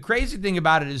 the crazy thing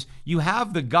about it is you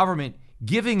have the government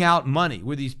giving out money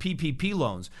with these PPP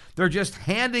loans. They're just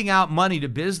handing out money to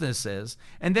businesses,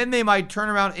 and then they might turn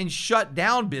around and shut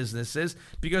down businesses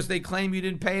because they claim you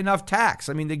didn't pay enough tax.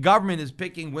 I mean, the government is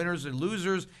picking winners and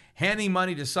losers, handing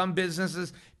money to some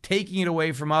businesses, taking it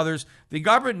away from others. The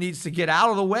government needs to get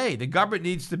out of the way. The government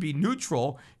needs to be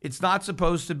neutral. It's not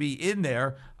supposed to be in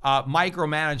there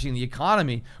micromanaging the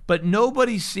economy. But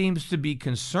nobody seems to be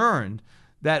concerned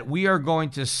that we are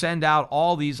going to send out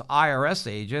all these IRS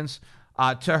agents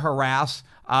to harass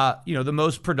the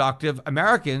most productive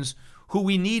Americans who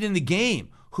we need in the game,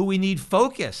 who we need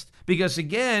focused. Because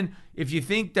again, if you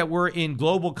think that we're in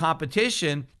global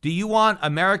competition, do you want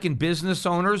American business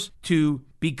owners to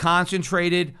be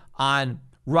concentrated on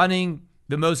running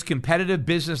the most competitive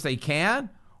business they can?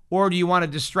 Or do you want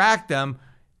to distract them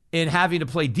in having to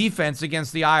play defense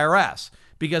against the IRS?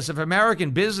 Because if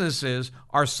American businesses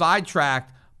are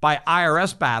sidetracked by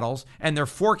IRS battles and they're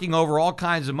forking over all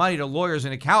kinds of money to lawyers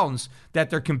and accountants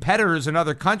that their competitors in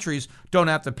other countries don't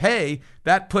have to pay,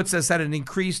 that puts us at an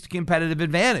increased competitive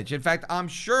advantage. In fact, I'm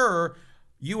sure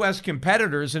U.S.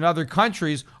 competitors in other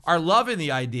countries are loving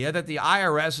the idea that the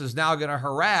IRS is now going to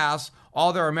harass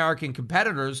all their American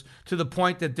competitors to the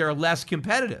point that they're less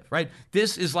competitive, right?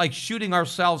 This is like shooting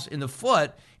ourselves in the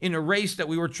foot in a race that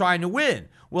we were trying to win.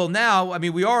 Well, now, I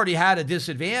mean, we already had a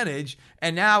disadvantage,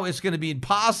 and now it's going to be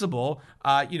impossible,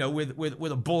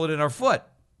 with a bullet in our foot.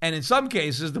 And in some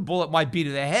cases, the bullet might be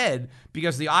to the head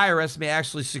because the IRS may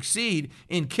actually succeed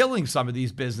in killing some of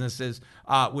these businesses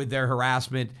with their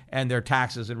harassment and their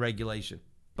taxes and regulation.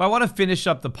 But I want to finish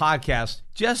up the podcast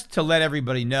just to let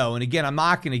everybody know. And again, I'm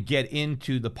not going to get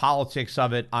into the politics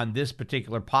of it on this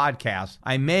particular podcast.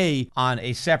 I may on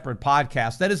a separate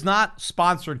podcast that is not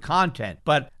sponsored content.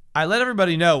 But I let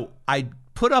everybody know I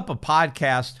put up a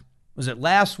podcast, was it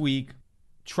last week,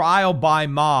 Trial by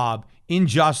Mob,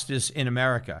 Injustice in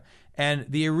America. And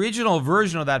the original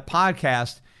version of that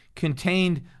podcast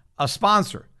contained a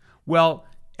sponsor. Well,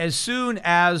 as soon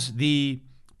as the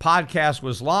podcast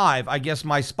was live, I guess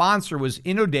my sponsor was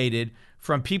inundated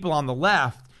from people on the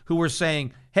left who were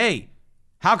saying, hey,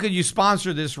 how could you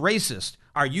sponsor this racist?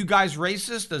 Are you guys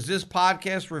racist? Does this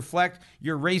podcast reflect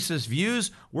your racist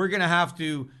views? We're going to have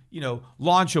to,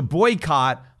 launch a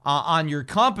boycott on your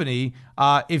company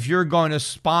if you're going to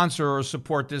sponsor or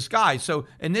support this guy. So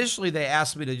initially they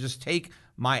asked me to just take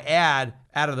my ad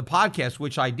out of the podcast,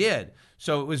 which I did.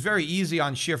 So it was very easy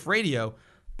on Shift Radio.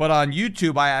 But on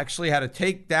YouTube, I actually had to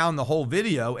take down the whole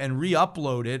video and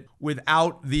re-upload it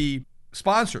without the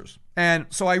sponsors. And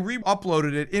so I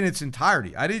re-uploaded it in its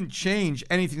entirety. I didn't change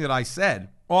anything that I said.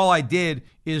 All I did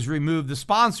is remove the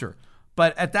sponsor.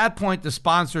 But at that point, the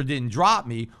sponsor didn't drop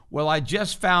me. Well, I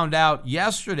just found out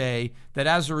yesterday that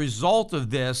as a result of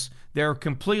this, they're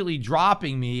completely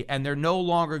dropping me and they're no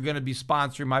longer going to be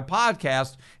sponsoring my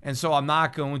podcast. And so I'm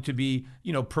not going to be,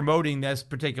 promoting this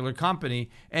particular company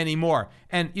anymore.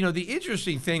 And, the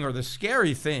interesting thing or the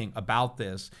scary thing about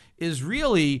this is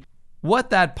really what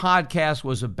that podcast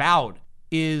was about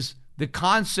is the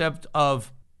concept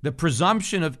of the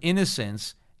presumption of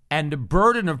innocence and the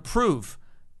burden of proof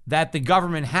that the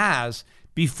government has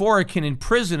before it can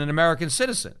imprison an American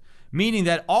citizen, meaning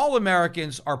that all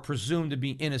Americans are presumed to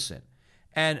be innocent.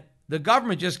 And the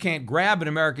government just can't grab an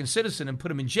American citizen and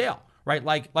put him in jail, right?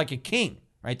 Like a king,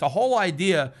 right? The whole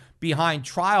idea behind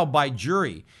trial by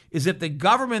jury is if the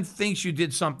government thinks you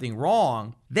did something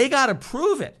wrong, they got to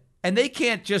prove it. And they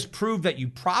can't just prove that you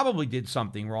probably did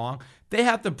something wrong. They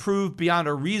have to prove beyond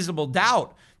a reasonable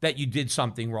doubt that you did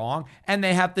something wrong, and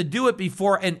they have to do it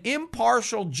before an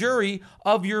impartial jury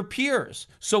of your peers.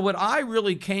 So what I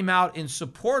really came out in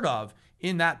support of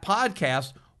in that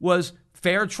podcast was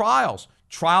fair trials,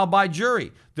 trial by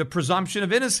jury, the presumption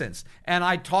of innocence. And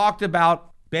I talked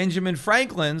about Benjamin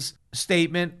Franklin's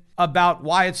statement about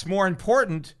why it's more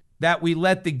important that we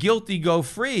let the guilty go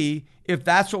free if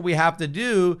that's what we have to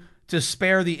do to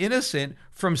spare the innocent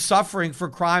from suffering for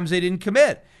crimes they didn't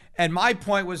commit. And my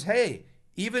point was, hey,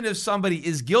 even if somebody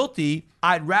is guilty,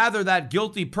 I'd rather that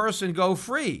guilty person go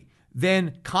free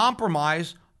than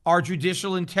compromise our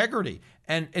judicial integrity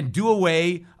and do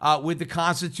away with the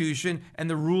Constitution and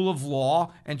the rule of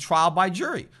law and trial by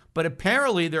jury. But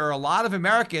apparently there are a lot of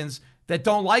Americans that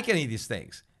don't like any of these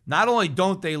things. Not only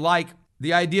don't they like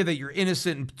the idea that you're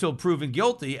innocent until proven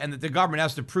guilty and that the government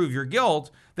has to prove your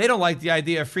guilt, they don't like the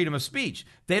idea of freedom of speech.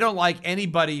 They don't like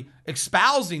anybody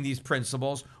espousing these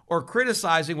principles or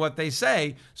criticizing what they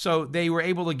say. So they were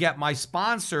able to get my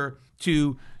sponsor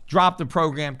to drop the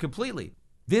program completely.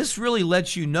 This really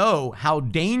lets you know how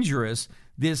dangerous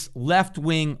this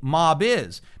left-wing mob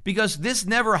is, because this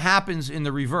never happens in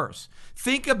the reverse.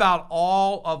 Think about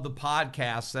all of the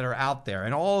podcasts that are out there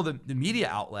and all the media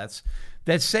outlets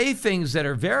that say things that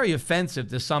are very offensive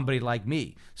to somebody like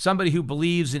me, somebody who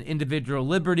believes in individual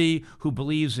liberty, who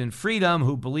believes in freedom,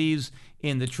 who believes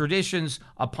in the traditions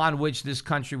upon which this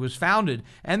country was founded.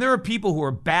 And there are people who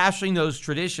are bashing those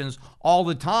traditions all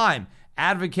the time,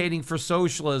 advocating for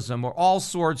socialism or all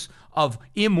sorts of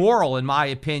immoral, in my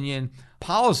opinion,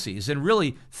 policies and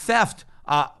really theft,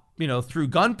 through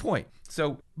gunpoint.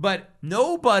 But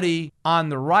nobody on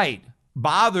the right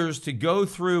bothers to go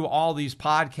through all these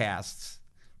podcasts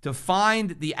to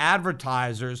find the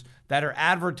advertisers that are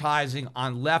advertising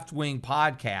on left-wing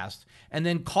podcasts and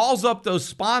then calls up those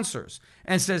sponsors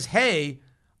and says, hey,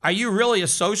 are you really a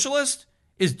socialist?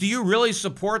 Do you really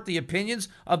support the opinions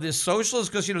of this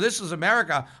socialist? Because, this is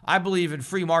America. I believe in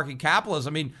free market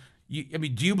capitalism. Do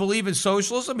you believe in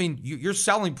socialism? You're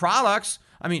selling products.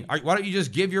 Why don't you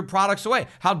just give your products away?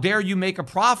 How dare you make a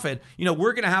profit?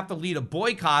 We're going to have to lead a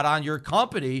boycott on your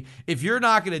company if you're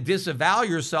not going to disavow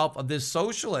yourself of this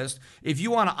socialist. If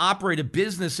you want to operate a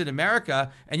business in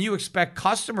America and you expect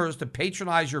customers to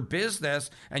patronize your business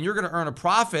and you're going to earn a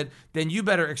profit, then you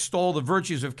better extol the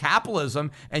virtues of capitalism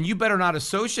and you better not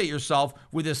associate yourself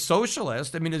with this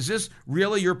socialist. Is this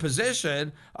really your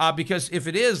position? Because if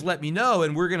it is, let me know,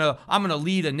 and I'm going to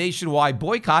lead a nationwide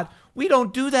boycott. We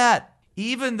don't do that.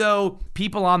 Even though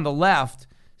people on the left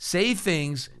say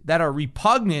things that are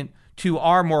repugnant to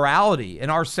our morality and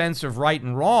our sense of right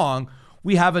and wrong,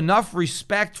 we have enough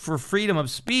respect for freedom of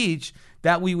speech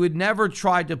that we would never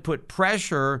try to put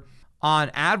pressure on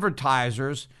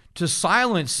advertisers to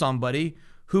silence somebody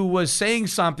who was saying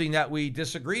something that we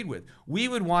disagreed with. We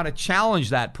would want to challenge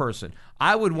that person.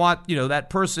 I would want, that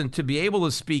person to be able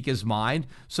to speak his mind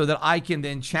so that I can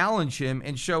then challenge him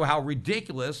and show how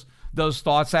ridiculous those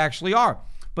thoughts actually are.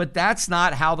 But that's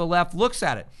not how the left looks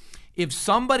at it. If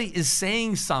somebody is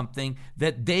saying something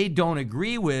that they don't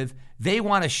agree with, they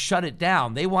want to shut it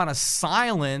down. They want to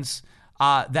silence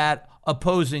that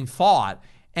opposing thought,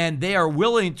 and they are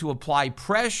willing to apply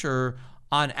pressure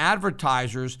on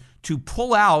advertisers to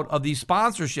pull out of these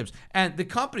sponsorships. And the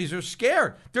companies are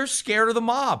scared. They're scared of the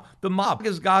mob. The mob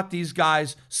has got these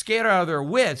guys scared out of their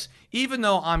wits, even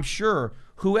though I'm sure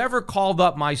whoever called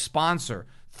up my sponsor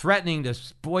threatening to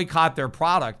boycott their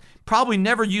product probably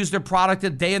never used their product a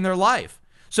day in their life.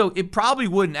 So it probably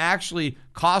wouldn't actually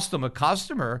cost them a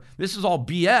customer. This is all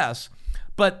BS.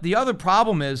 But the other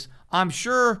problem is, I'm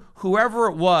sure whoever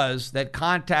it was that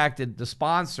contacted the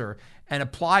sponsor and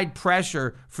applied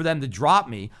pressure for them to drop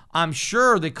me, I'm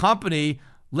sure the company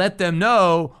let them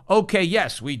know, okay,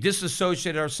 yes, we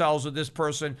disassociated ourselves with this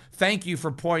person. Thank you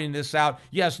for pointing this out.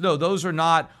 Yes, no, those are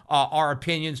not our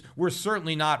opinions. We're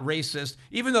certainly not racist.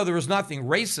 Even though there was nothing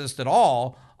racist at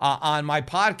all on my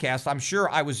podcast, I'm sure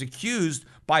I was accused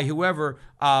by whoever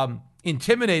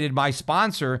intimidated my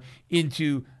sponsor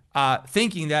into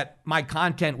thinking that my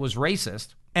content was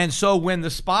racist. And so when the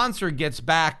sponsor gets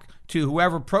back to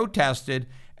whoever protested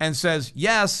and says,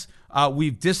 yes,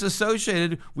 we've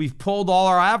disassociated, we've pulled all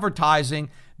our advertising,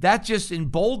 that just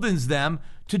emboldens them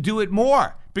to do it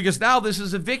more, because now this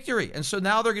is a victory. And so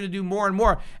now they're going to do more and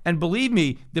more. And believe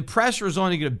me, the pressure is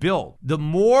only going to build. The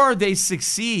more they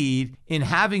succeed in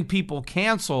having people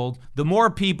canceled, the more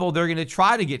people they're going to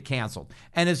try to get canceled.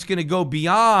 And it's going to go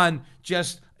beyond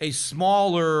just a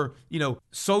smaller,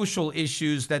 social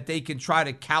issues that they can try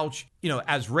to couch,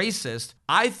 as racist.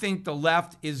 I think the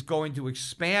left is going to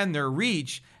expand their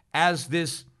reach as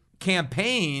this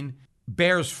campaign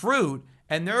bears fruit,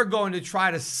 and they're going to try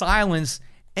to silence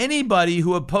anybody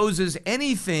who opposes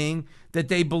anything that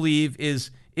they believe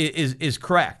is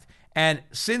correct. And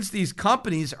since these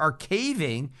companies are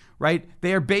caving, right,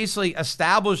 they are basically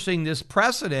establishing this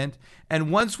precedent.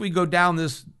 And once we go down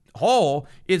this hole,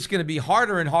 it's going to be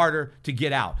harder and harder to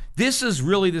get out. This is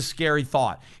really the scary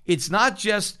thought. It's not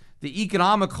just the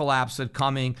economic collapse that's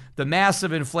coming, the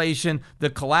massive inflation, the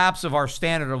collapse of our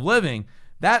standard of living.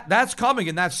 That's coming,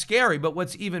 and that's scary. But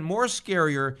what's even more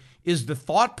scarier is the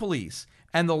thought police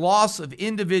and the loss of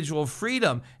individual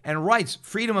freedom and rights,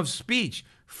 freedom of speech,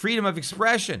 freedom of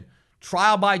expression,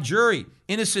 trial by jury,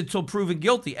 innocent till proven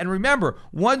guilty. And remember,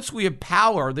 once we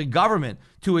empower the government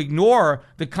to ignore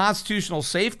the constitutional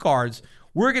safeguards,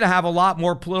 we're going to have a lot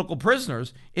more political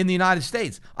prisoners in the United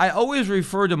States. I always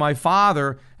refer to my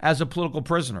father as a political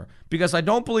prisoner because I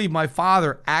don't believe my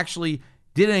father actually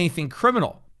did anything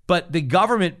criminal, but the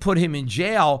government put him in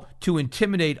jail to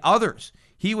intimidate others.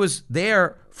 He was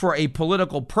there for a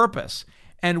political purpose.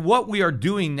 And what we are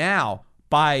doing now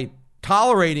by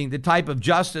tolerating the type of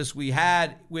justice we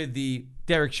had with the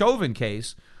Derek Chauvin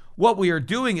case, what we are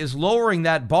doing is lowering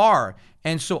that bar.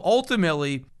 And so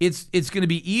ultimately, it's going to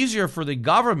be easier for the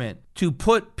government to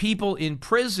put people in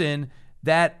prison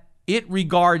that it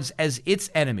regards as its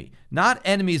enemy, not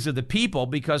enemies of the people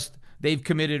because they've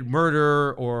committed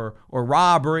murder or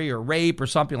robbery or rape or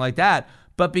something like that,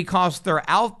 but because they're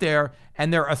out there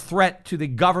and they're a threat to the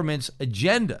government's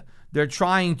agenda. They're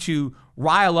trying to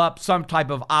rile up some type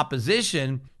of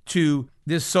opposition to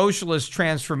this socialist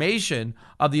transformation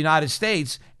of the United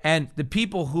States. And the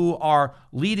people who are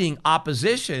leading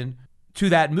opposition to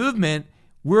that movement,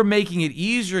 we're making it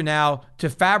easier now to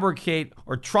fabricate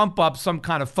or trump up some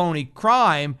kind of phony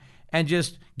crime and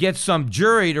just get some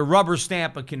jury to rubber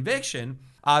stamp a conviction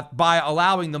by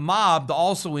allowing the mob to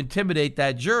also intimidate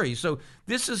that jury. So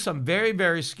this is some very,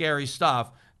 very scary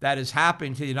stuff that is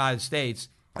happening to the United States.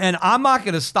 And I'm not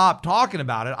going to stop talking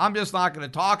about it. I'm just not going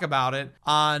to talk about it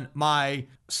on my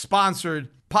sponsored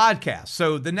podcast.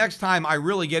 So the next time I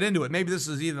really get into it, maybe this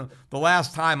is even the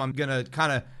last time I'm going to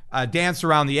kind of dance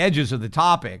around the edges of the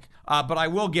topic, but I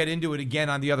will get into it again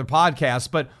on the other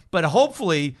podcast. But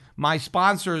hopefully my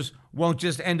sponsors won't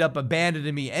just end up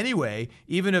abandoning me anyway,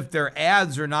 even if their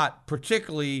ads are not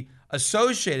particularly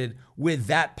associated with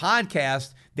that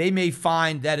podcast. They may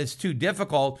find that it's too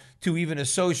difficult to even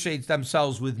associate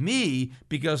themselves with me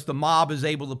because the mob is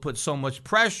able to put so much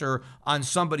pressure on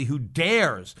somebody who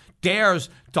dares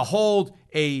to hold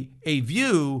a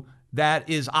view that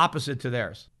is opposite to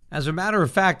theirs. As a matter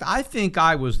of fact, I think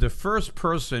I was the first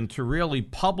person to really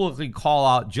publicly call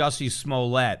out Jussie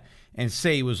Smollett and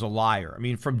say he was a liar. I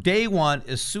mean, from day one,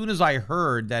 as soon as I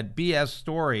heard that BS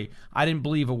story, I didn't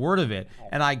believe a word of it.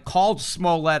 And I called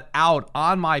Smollett out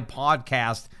on my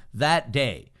podcast that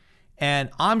day. And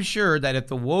I'm sure that if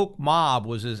the woke mob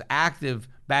was as active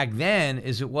back then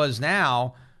as it was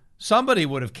now, somebody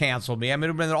would have canceled me. I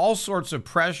mean, all sorts of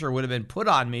pressure would have been put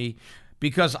on me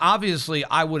because obviously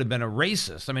I would have been a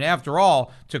racist. I mean, after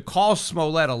all, to call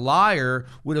Smollett a liar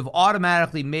would have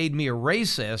automatically made me a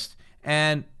racist,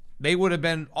 and they would have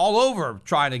been all over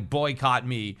trying to boycott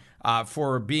me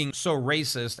for being so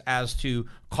racist as to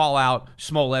call out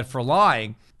Smollett for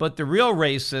lying. But the real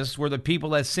racists were the people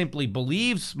that simply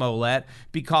believed Smollett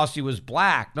because he was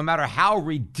black, no matter how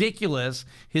ridiculous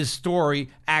his story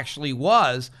actually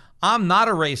was. I'm not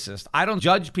a racist. I don't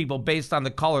judge people based on the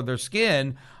color of their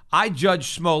skin. I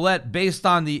judge Smollett based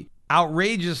on the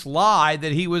outrageous lie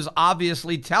that he was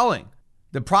obviously telling.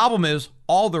 The problem is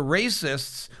all the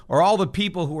racists or all the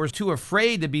people who were too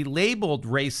afraid to be labeled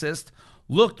racist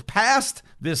looked past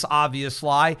this obvious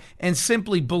lie and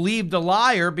simply believed the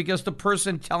liar because the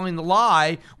person telling the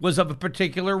lie was of a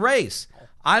particular race.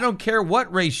 I don't care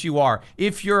what race you are.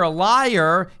 If you're a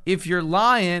liar, if you're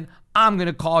lying, I'm going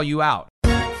to call you out.